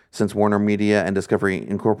 Since Warner Media and Discovery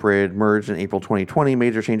Incorporated merged in April 2020,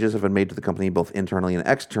 major changes have been made to the company both internally and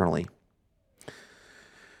externally.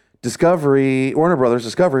 Warner Brothers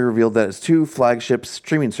Discovery revealed that its two flagship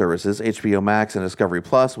streaming services, HBO Max and Discovery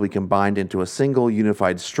Plus, will be combined into a single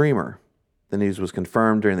unified streamer. The news was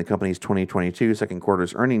confirmed during the company's 2022 second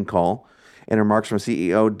quarter's earnings call in remarks from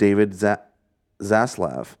CEO David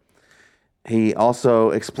Zaslav. He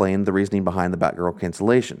also explained the reasoning behind the Batgirl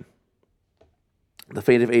cancellation. The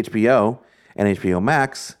fate of HBO and HBO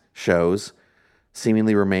Max shows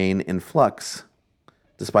seemingly remain in flux,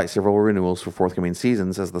 despite several renewals for forthcoming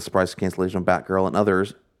seasons, as the surprise cancellation of Batgirl and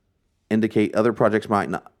others indicate other projects might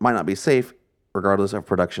not be safe, regardless of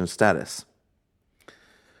production status.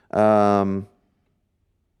 So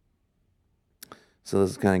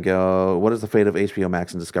this is kind of go, what is the fate of HBO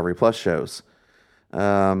Max and Discovery Plus shows?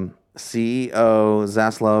 CEO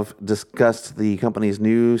Zaslav discussed the company's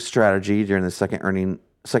new strategy during the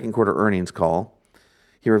second quarter earnings call.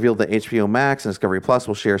 He revealed that HBO Max and Discovery Plus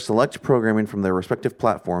will share select programming from their respective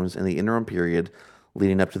platforms in the interim period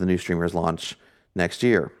leading up to the new streamer's launch next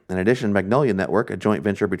year. In addition, Magnolia Network, a joint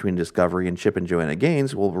venture between Discovery and Chip and Joanna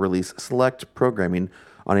Gaines, will release select programming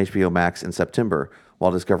on HBO Max in September,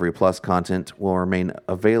 while Discovery Plus content will remain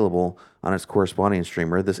available on its corresponding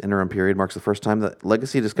streamer. This interim period marks the first time that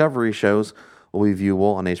legacy Discovery shows will be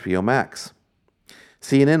viewable on HBO Max.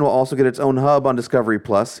 CNN will also get its own hub on Discovery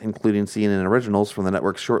Plus, including CNN originals from the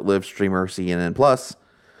network's short-lived streamer CNN Plus.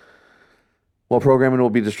 While programming will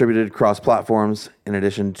be distributed across platforms, in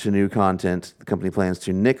addition to new content, the company plans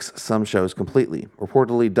to nix some shows completely.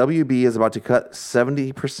 Reportedly, WB is about to cut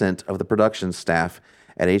 70% of the production staff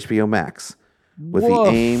at HBO Max, with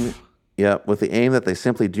the aim that they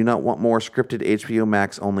simply do not want more scripted HBO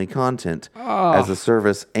Max only content, as the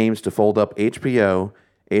service aims to fold up HBO,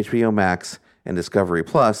 HBO Max, and Discovery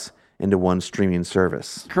Plus into one streaming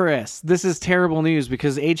service. Chris, this is terrible news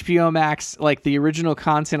because HBO Max, like the original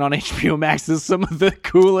content on HBO Max, is some of the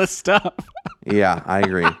coolest stuff. Yeah, I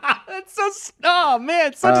agree. That's so, oh man,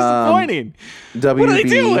 it's so disappointing. WB What are they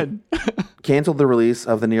doing? canceled the release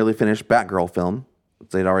of the nearly finished Batgirl film, which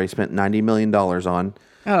they'd already spent $90 million on.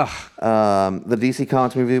 The DC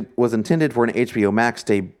Comics movie was intended for an HBO Max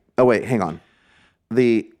debut. Oh wait, hang on.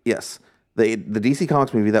 The DC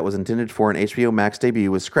Comics movie that was intended for an HBO Max debut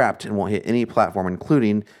was scrapped and won't hit any platform,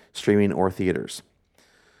 including streaming or theaters.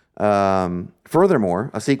 Furthermore,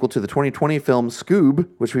 a sequel to the 2020 film Scoob,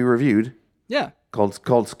 which we reviewed, called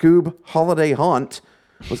Scoob Holiday Haunt,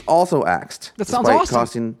 was also axed. That sounds despite awesome.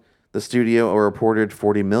 Costing the studio a reported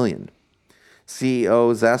 $40 million.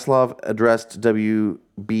 CEO Zaslav addressed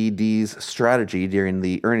WBD's strategy during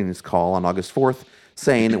the earnings call on August 4th,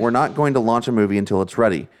 saying, "We're not going to launch a movie until it's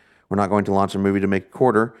ready. We're not going to launch a movie to make a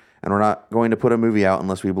quarter, and we're not going to put a movie out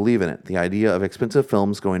unless we believe in it. The idea of expensive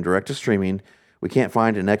films going direct to streaming, we can't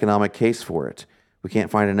find an economic case for it. We can't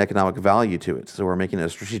find an economic value to it, so we're making a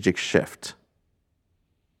strategic shift."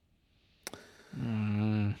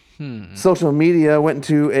 Social media went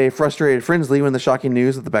into a frustrated frenzy when the shocking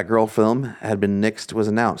news that the Batgirl film had been nixed was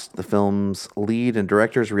announced. The film's lead and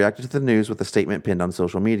directors reacted to the news with a statement pinned on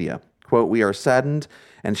social media. Quote, "We are saddened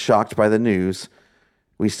and shocked by the news.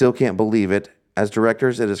 We still can't believe it. As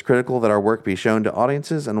directors, it is critical that our work be shown to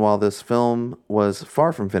audiences, and while this film was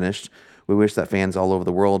far from finished, we wish that fans all over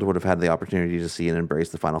the world would have had the opportunity to see and embrace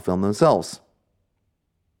the final film themselves.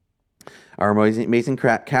 Our amazing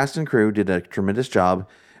cast and crew did a tremendous job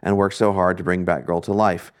and worked so hard to bring Batgirl to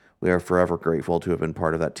life. We are forever grateful to have been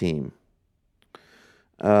part of that team."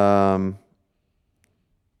 Let's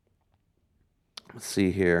see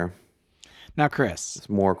here. Now, Chris.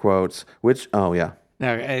 Some more quotes. No,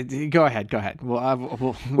 go ahead.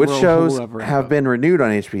 Which shows have been renewed on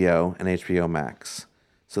HBO and HBO Max?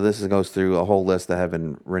 So this goes through a whole list that have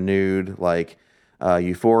been renewed, like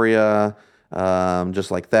Euphoria, Just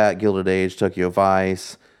Like That, Gilded Age, Tokyo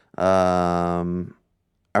Vice,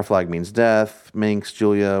 Our Flag Means Death, Minx,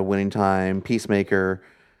 Julia, Winning Time, Peacemaker,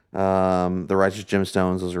 The Righteous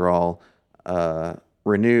Gemstones. Those are all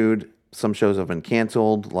renewed. Some shows have been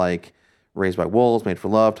canceled, like Raised by Wolves, Made for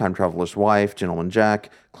Love, Time Traveler's Wife, Gentleman Jack,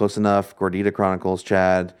 Close Enough, Gordita Chronicles,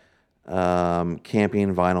 Chad,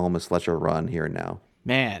 Camping, Vinyl, Miss Fletcher Run, Here and Now.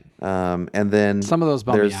 Man. And then some of those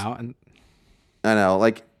bum me out. I know,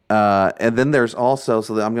 and then there's also,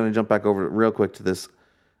 I'm going to jump back over real quick to this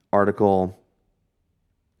article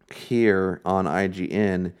here on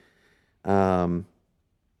IGN,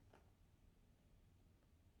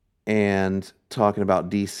 and talking about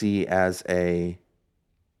DC as a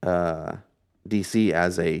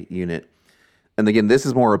unit. And again, this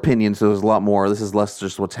is more opinion, so there's a lot more. This is less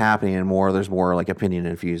just what's happening and more. There's more like opinion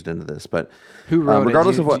infused into this. But who wrote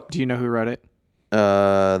regardless it? of what, do you know who wrote it?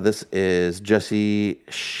 This is Jesse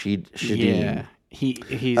Shadeen.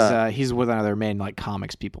 Yeah, he's one of their main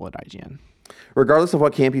comics people at IGN. Regardless of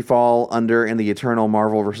what camp you fall under in the eternal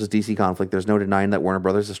Marvel versus DC conflict, there's no denying that Warner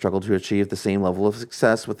Brothers has struggled to achieve the same level of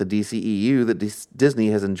success with the DCEU that Disney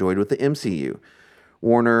has enjoyed with the MCU.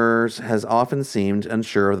 Warner's has often seemed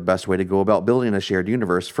unsure of the best way to go about building a shared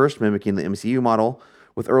universe, first mimicking the MCU model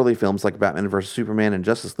with early films like Batman vs. Superman and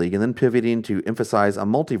Justice League, and then pivoting to emphasize a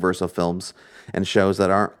multiverse of films and shows that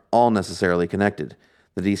aren't all necessarily connected.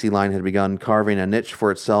 The DC line had begun carving a niche for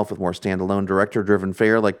itself with more standalone director-driven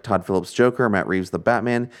fare like Todd Phillips' Joker, Matt Reeves' The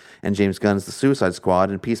Batman, and James Gunn's The Suicide Squad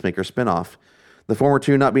and Peacemaker spinoff. The former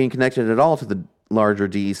two not being connected at all to the larger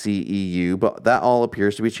DCEU, but that all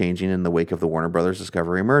appears to be changing in the wake of the Warner Brothers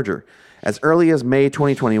Discovery merger. As early as May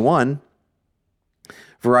 2021,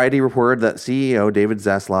 Variety reported that CEO David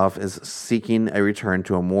Zaslav is seeking a return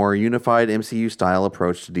to a more unified MCU-style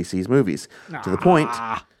approach to DC's movies, to the point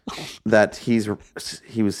that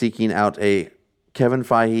he was seeking out a Kevin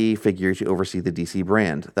Feige figure to oversee the DC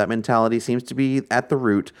brand. That mentality seems to be at the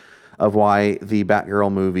root of why the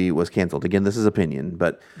Batgirl movie was canceled. Again, this is opinion,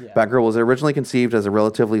 but Batgirl was originally conceived as a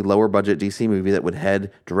relatively lower-budget DC movie that would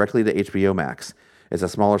head directly to HBO Max. It's a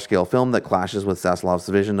smaller-scale film that clashes with Zaslav's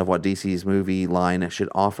vision of what DC's movie line should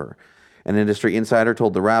offer. An industry insider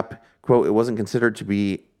told The Wrap, Quote, it wasn't considered to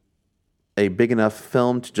be a big enough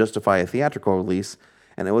film to justify a theatrical release,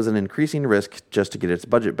 and it was an increasing risk just to get its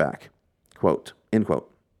budget back. Quote, end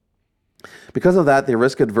quote. Because of that, the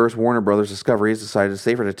risk-adverse Warner Brothers Discovery decided it's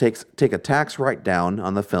safer to take a tax write-down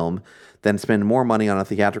on the film than spend more money on a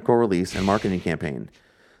theatrical release and marketing campaign.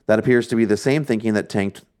 That appears to be the same thinking that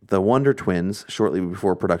tanked The Wonder Twins shortly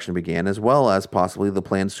before production began, as well as possibly the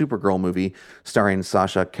planned Supergirl movie starring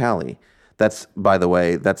Sasha Calle. That's, by the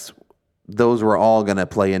way, those were all going to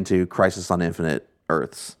play into Crisis on Infinite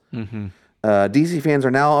Earths. Mm-hmm. DC fans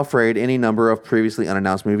are now afraid any number of previously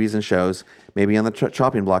unannounced movies and shows may be on the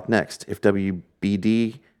chopping block next. If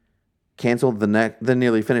WBD canceled the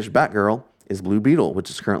nearly finished Batgirl, is Blue Beetle, which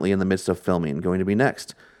is currently in the midst of filming, going to be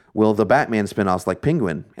next? Will the Batman spinoffs like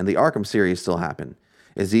Penguin and the Arkham series still happen?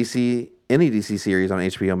 Is any DC series on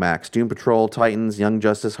HBO Max, Doom Patrol, Titans, Young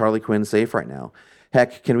Justice, Harley Quinn safe right now?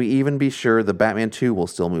 Heck, can we even be sure the Batman 2 will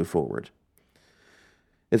still move forward?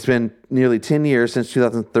 It's been nearly 10 years since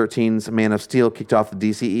 2013's Man of Steel kicked off the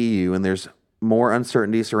DCEU, and there's more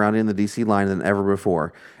uncertainty surrounding the DC line than ever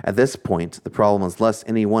before. At this point, the problem is less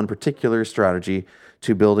any one particular strategy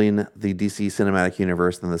to building the DC cinematic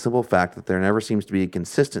universe than the simple fact that there never seems to be a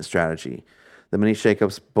consistent strategy. The many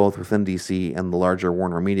shakeups both within DC and the larger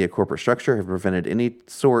Warner Media corporate structure have prevented any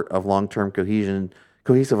sort of long-term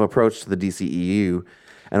cohesive approach to the DCEU.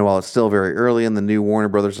 And while it's still very early in the new Warner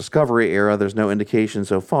Brothers Discovery era, there's no indication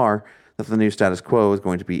so far that the new status quo is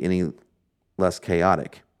going to be any less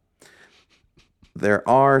chaotic. There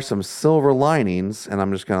are some silver linings, and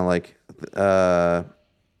I'm just going to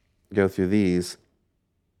go through these.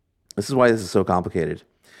 This is why this is so complicated.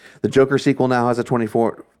 The Joker sequel now has a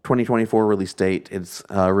 2024 release date. It's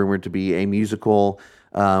rumored to be a musical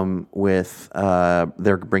with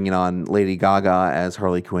they're bringing on Lady Gaga as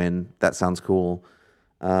Harley Quinn. That sounds cool.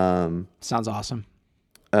 Sounds awesome.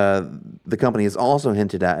 The company has also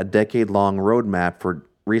hinted at a decade-long roadmap for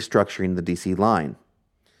restructuring the DC line.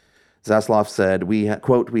 Zaslav said,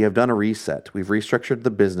 quote, we have done a reset. We've restructured the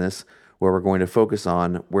business where we're going to focus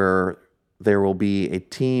on where there will be a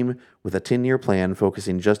team with a 10-year plan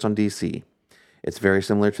focusing just on DC. It's very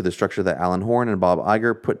similar to the structure that Alan Horn and Bob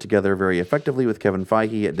Iger put together very effectively with Kevin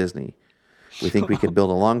Feige at Disney. We think we could build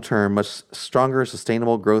a long-term, much stronger,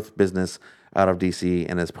 sustainable growth business out of DC,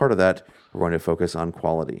 and as part of that, we're going to focus on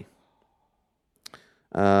quality.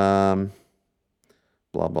 Blah,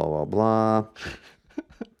 blah, blah, blah.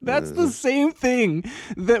 That's the same thing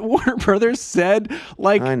that Warner Brothers said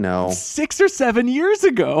I know. 6 or 7 years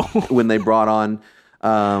ago. When they brought on,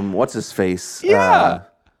 what's his face? Yeah.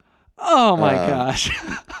 Oh my gosh.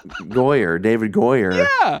 David Goyer.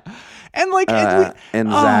 Yeah. And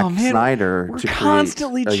and Zack Snyder we're to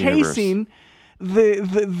constantly create a chasing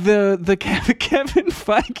the Kevin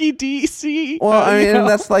Feige DC. Well, I mean,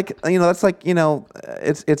 that's like it's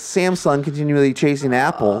Samsung continually chasing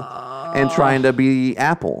Apple and trying to be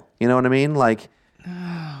Apple. You know what I mean? Like,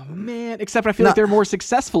 oh man, except I feel like they're more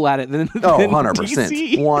successful at it than 100%,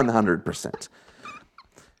 DC. 100%.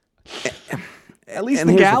 At least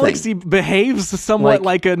the Galaxy behaves somewhat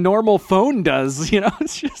like a normal phone does,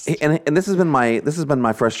 It's just and this has been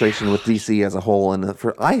my frustration with DC as a whole. And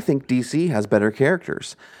I think DC has better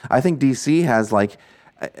characters. I think DC has like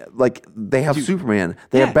they have Superman,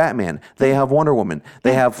 they have Batman, they have Wonder Woman,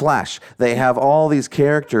 they have Flash, they have all these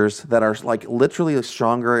characters that are like literally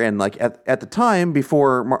stronger and like at the time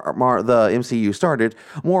before the MCU started,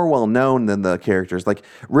 more well known than the characters. Like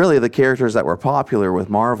really, the characters that were popular with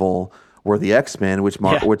Marvel were the X-Men, which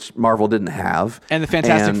Marvel didn't have, and the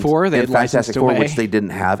Fantastic Four, they had Fantastic Four, away. which they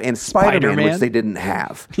didn't have, and Spider-Man, which they didn't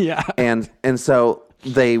have. Yeah, and so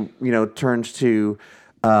they turned to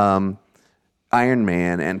Iron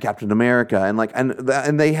Man and Captain America,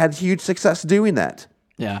 and they had huge success doing that.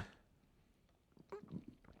 Yeah.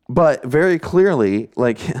 But very clearly,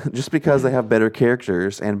 like just because they have better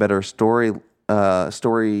characters and better story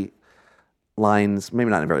lines,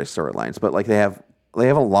 maybe not very storylines, but like they have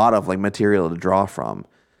a lot of like material to draw from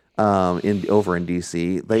over in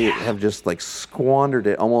DC. They have just like squandered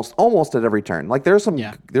it almost at every turn. Like there's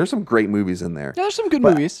some great movies in there. Yeah, there's some good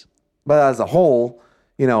movies. But as a whole,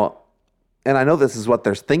 and I know this is what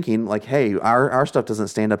they're thinking, like, hey, our stuff doesn't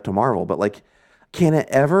stand up to Marvel, but like, can it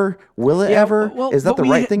ever? Will it ever? Is that the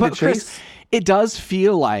right thing to chase? Chris, it does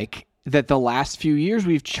feel like that the last few years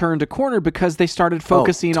we've turned a corner because they started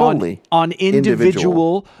focusing on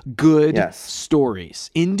individual good stories,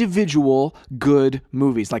 individual good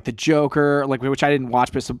movies, like The Joker, like which I didn't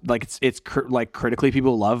watch, but it's like critically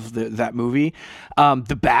people love that movie.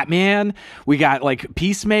 The Batman, we got like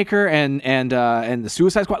Peacemaker and the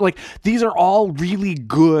Suicide Squad. Like these are all really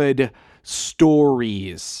good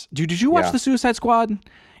stories. Dude, did you watch Yeah. The Suicide Squad?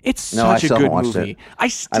 It's No, I such a still good haven't watched movie. it. I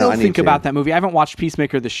still I need think to. about that movie. I haven't watched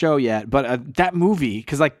Peacemaker the show yet, but that movie,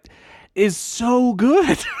 because like, is so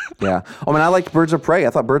good. Yeah. I mean, I liked Birds of Prey. I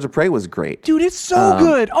thought Birds of Prey was great. Dude, it's so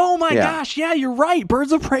good. Oh my yeah. gosh. Yeah, you're right.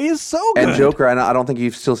 Birds of Prey is so good. And Joker, I don't think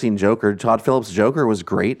you've still seen Joker. Todd Phillips' Joker was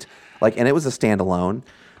great. Like, and it was a standalone.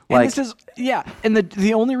 And Like, this is and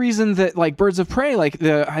the only reason that like Birds of Prey, like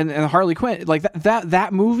and Harley Quinn, like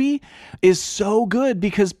that movie is so good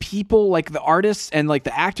because people like the artists and like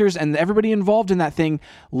the actors and everybody involved in that thing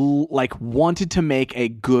like wanted to make a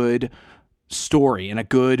good story and a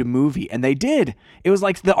good movie, and they did. It was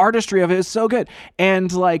like the artistry of it is so good,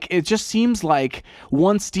 and like it just seems like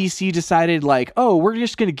once DC decided like, oh, we're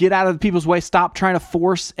just gonna get out of people's way, stop trying to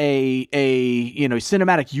force a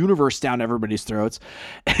cinematic universe down everybody's throats,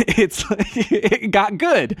 it got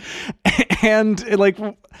good. And like,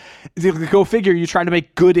 go figure, you try to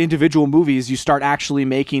make good individual movies, you start actually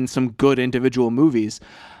making some good individual movies.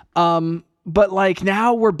 But like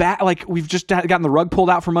now we're back, like we've just gotten the rug pulled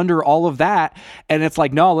out from under all of that, and it's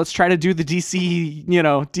like, no, let's try to do the DCEU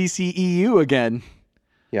again.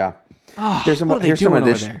 yeah. Oh, Here's what are they doing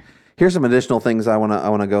over there? Here's some additional things I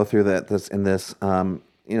want to go through that's in this.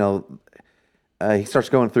 He starts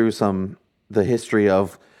going through the history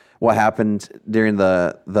of what happened during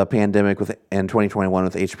the pandemic in 2021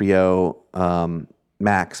 with HBO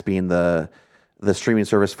Max being the streaming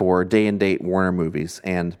service for day and date Warner movies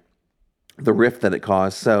and the rift that it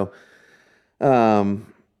caused. So,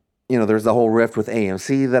 there's the whole rift with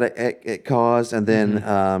AMC that it caused, and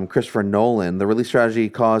then Christopher Nolan. The release strategy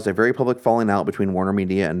caused a very public falling out between Warner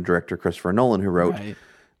Media and director Christopher Nolan, who wrote,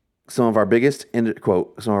 "Some of our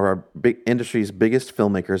industry's biggest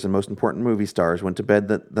filmmakers and most important movie stars went to bed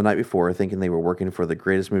the night before thinking they were working for the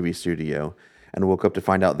greatest movie studio, and woke up to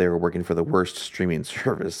find out they were working for the worst streaming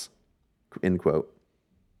service." End quote.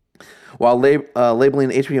 While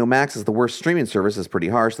labeling HBO Max as the worst streaming service is pretty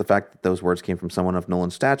harsh, the fact that those words came from someone of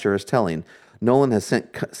Nolan's stature is telling. Nolan has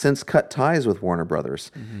since cut ties with Warner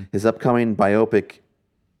Brothers. His upcoming biopic,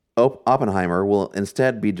 Oppenheimer, will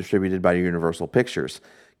instead be distributed by Universal Pictures.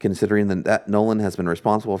 Considering that Nolan has been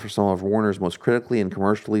responsible for some of Warner's most critically and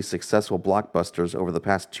commercially successful blockbusters over the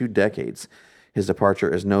past 2 decades, his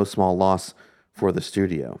departure is no small loss for the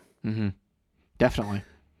studio. Definitely.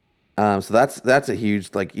 So that's a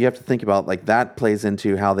huge, like, you have to think about, like, that plays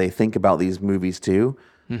into how they think about these movies too,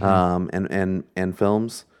 and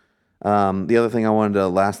films. Last thing I wanted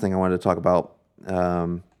to talk about,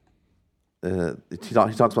 he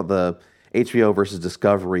talks about the HBO versus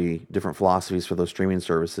Discovery, different philosophies for those streaming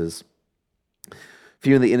services.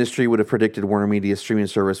 Few in the industry would have predicted Warner Media's streaming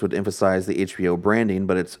service would emphasize the HBO branding,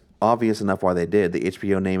 but it's obvious enough why they did. The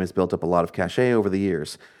HBO name has built up a lot of cachet over the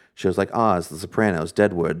years. Shows like Oz, The Sopranos,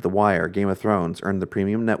 Deadwood, The Wire, Game of Thrones earned the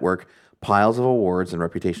premium network piles of awards and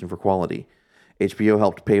reputation for quality. HBO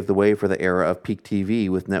helped pave the way for the era of peak TV,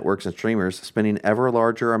 with networks and streamers spending ever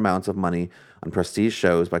larger amounts of money on prestige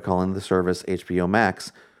shows by calling the service HBO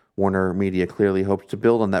Max. Warner Media clearly hoped to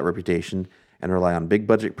build on that reputation and rely on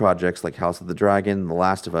big-budget projects like House of the Dragon and The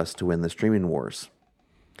Last of Us to win the streaming wars.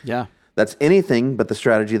 Yeah. That's anything but the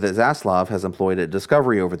strategy that Zaslav has employed at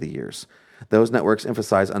Discovery over the years. Those networks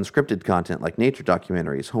emphasize unscripted content like nature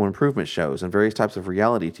documentaries, home improvement shows, and various types of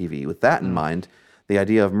reality TV. With that in mind, the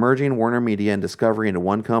idea of merging Warner Media and Discovery into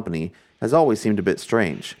one company has always seemed a bit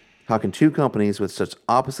strange. How can two companies with such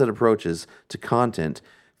opposite approaches to content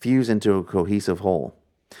fuse into a cohesive whole?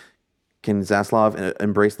 Can Zaslav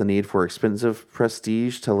embrace the need for expensive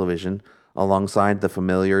prestige television alongside the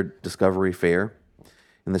familiar Discovery fare?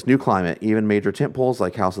 In this new climate, even major tentpoles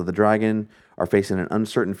like House of the Dragon are facing an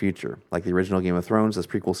uncertain future. Like the original Game of Thrones, this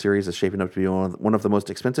prequel series is shaping up to be one of the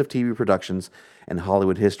most expensive TV productions in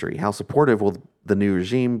Hollywood history. How supportive will the new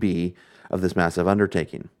regime be of this massive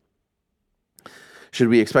undertaking? Should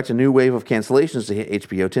we expect a new wave of cancellations to hit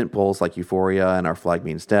HBO tentpoles like Euphoria and Our Flag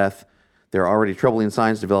Means Death? There are already troubling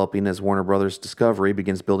signs developing as Warner Brothers Discovery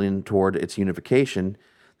begins building toward its unification.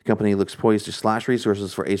 The company looks poised to slash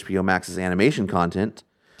resources for HBO Max's animation content,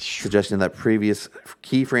 suggesting that previous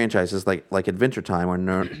key franchises like Adventure Time are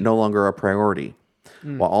no longer a priority,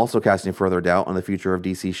 while also casting further doubt on the future of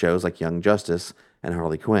DC shows like Young Justice and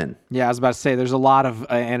Harley Quinn. Yeah, I was about to say, there's a lot of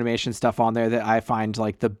animation stuff on there that I find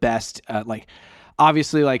like the best.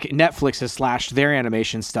 Obviously, like Netflix has slashed their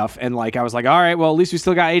animation stuff, and like I was like, all right, well at least we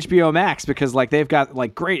still got HBO Max because like they've got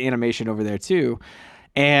like great animation over there too.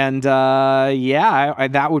 And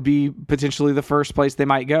that would be potentially the first place they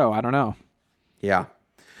might go. I don't know. Yeah.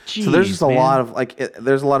 Jeez, so there's just a man. lot of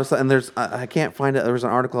there's a lot of stuff, and there's I can't find it. There was an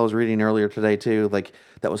article I was reading earlier today too, like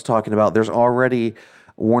that was talking about there's already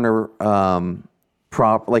Warner the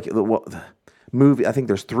movie. I think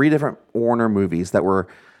there's 3 different Warner movies that were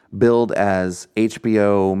billed as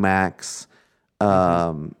HBO Max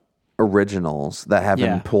originals that have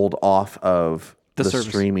been pulled off of the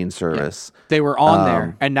streaming service. They were on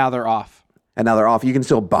there, and now they're off. And now they're off. You can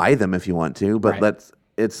still buy them if you want to, but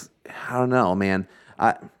I don't know, man.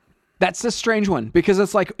 That's a strange one because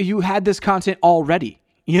it's like you had this content already.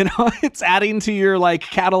 You know, it's adding to your like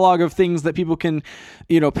catalog of things that people can,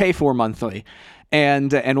 pay for monthly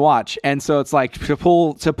and watch. And so it's like to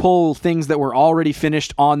pull things that were already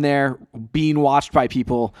finished on there being watched by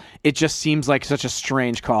people. It just seems like such a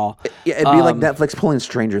strange call. Yeah, it'd be like Netflix pulling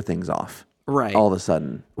Stranger Things off. Right. All of a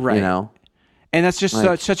sudden. Right. And that's just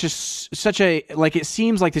Like- such a like it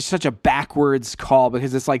seems like there's such a backwards call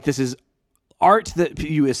because it's like this is art that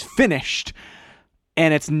is finished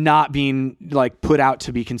and it's not being like put out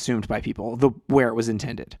to be consumed by people where it was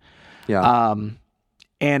intended. Yeah.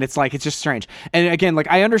 And it's like it's just strange. And again, like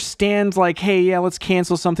I understand like, hey, yeah, let's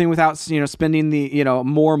cancel something without spending the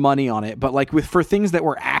more money on it. But like for things that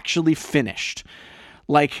were actually finished,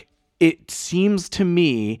 like it seems to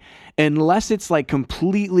me, unless it's like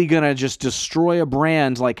completely gonna just destroy a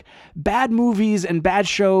brand, like bad movies and bad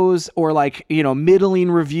shows or like, middling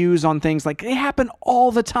reviews on things, like they happen all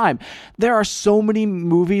the time. There are so many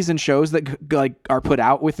movies and shows that like are put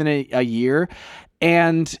out within a year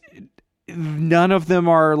and none of them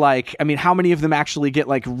are like, I mean, how many of them actually get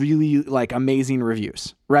like really like amazing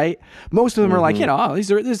reviews, right? Most of them are like,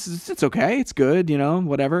 it's okay. It's good,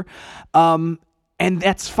 whatever. And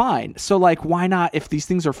that's fine. So like, why not, if these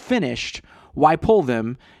things are finished, why pull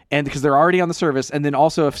them? And because they're already on the service. And then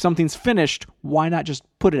also if something's finished, why not just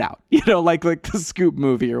put it out? Like the Scoop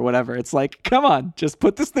movie or whatever. It's like, come on, just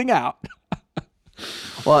put this thing out.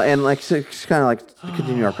 Well, and like to kind of like to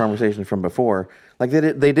continue our conversation from before, like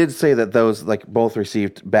they did say that those like both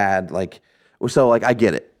received bad, like, so like I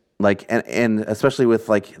get it. Like, and especially with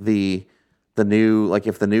like the new, like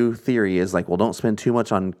if the new theory is like, well, don't spend too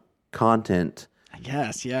much on content.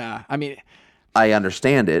 Yes, yeah. I mean, I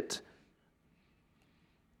understand it.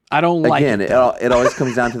 I don't like it. Again, it always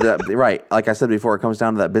comes down to that, right? Like I said before, it comes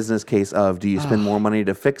down to that business case of do you spend more money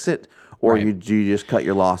to fix it or do you just cut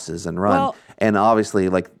your losses and run? Well, and obviously,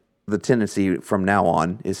 like the tendency from now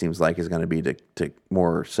on, it seems like, is going to be to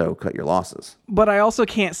more so cut your losses. But I also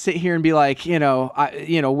can't sit here and be like,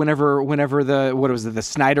 whenever the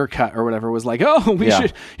Snyder cut or whatever was like, oh, we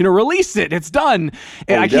should, release it. It's done.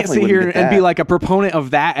 And I can't sit here and be like a proponent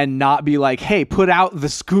of that and not be like, hey, put out the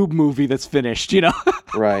Scoob movie that's finished,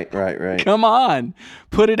 Right. Come on,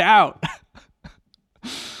 put it out.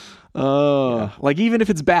 Like even if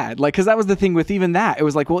it's bad, like, cause that was the thing with even that, it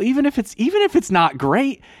was like, well, even if it's not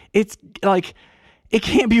great, it's like, it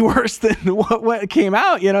can't be worse than what came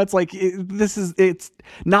out. It's like, it's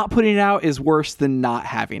not putting it out is worse than not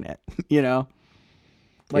having it,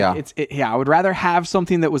 Like I would rather have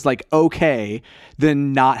something that was like, okay,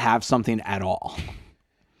 than not have something at all.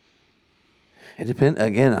 It depends.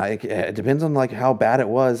 Again, it depends on like how bad it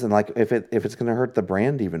was, and like if it's going to hurt the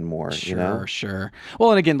brand even more. Sure. Well,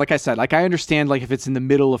 and again, like I said, like I understand, like if it's in the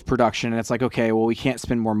middle of production and it's like, okay, well, we can't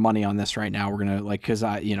spend more money on this right now. We're gonna like, because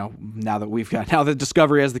now that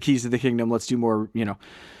Discovery has the keys to the kingdom, let's do more.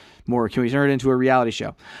 More. Can we turn it into a reality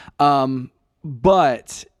show?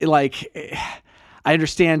 But like, I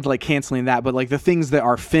understand like canceling that, but like the things that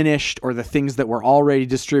are finished or the things that were already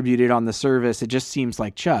distributed on the service, it just seems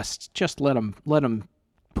like just let them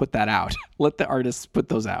put that out. Let the artists put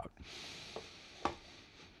those out.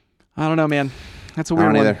 I don't know, man. That's a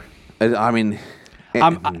weird one. Either. I mean,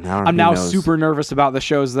 I'm now super nervous about the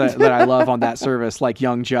shows that I love on that service, like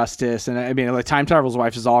Young Justice, and I mean, like Time Traveler's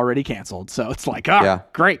Wife is already canceled, so it's like,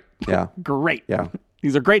 great, great,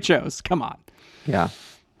 these are great shows. Come on,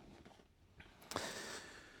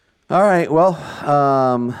 All right, well,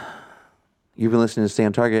 you've been listening to Stay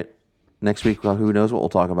on Target. Next week, well, who knows what we'll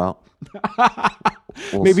talk about?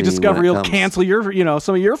 Maybe Discovery will cancel your,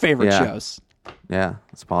 some of your favorite shows. Yeah,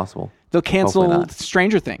 it's possible. They'll cancel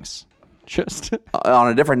Stranger Things. Just on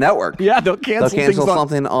a different network. Yeah, they'll cancel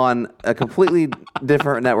something on a completely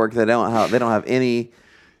different network. They don't have any.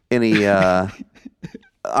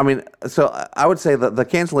 I mean, so I would say that the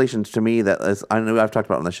cancellations to me I know I've talked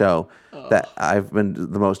about on the show that I've been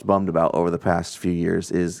the most bummed about over the past few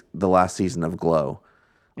years is the last season of Glow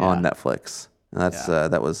on Netflix. And that's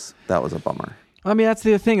that was a bummer. I mean, that's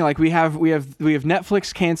the thing. Like we have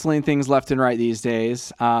Netflix canceling things left and right these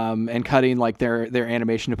days, and cutting like their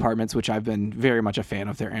animation departments, which I've been very much a fan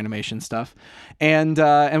of their animation stuff, and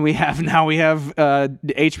we have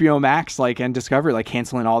HBO Max and Discovery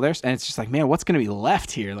canceling all theirs, and it's just like, man, what's going to be left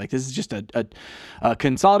here? Like this is just a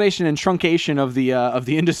consolidation and truncation of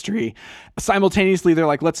the industry. Simultaneously, they're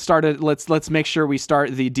like, let's make sure we start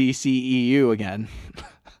the DCEU again.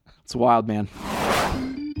 It's wild, man.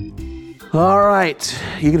 All right.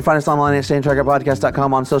 You can find us online at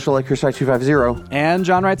StayOnTargetPodcast.com, on social like ChrisWright250. And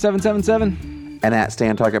JohnWright777. And at Stay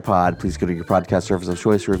on Target Pod. Please go to your podcast service of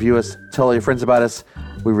choice, review us, tell all your friends about us.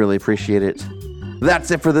 We really appreciate it. That's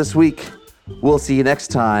it for this week. We'll see you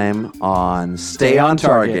next time on Stay on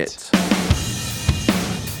Target.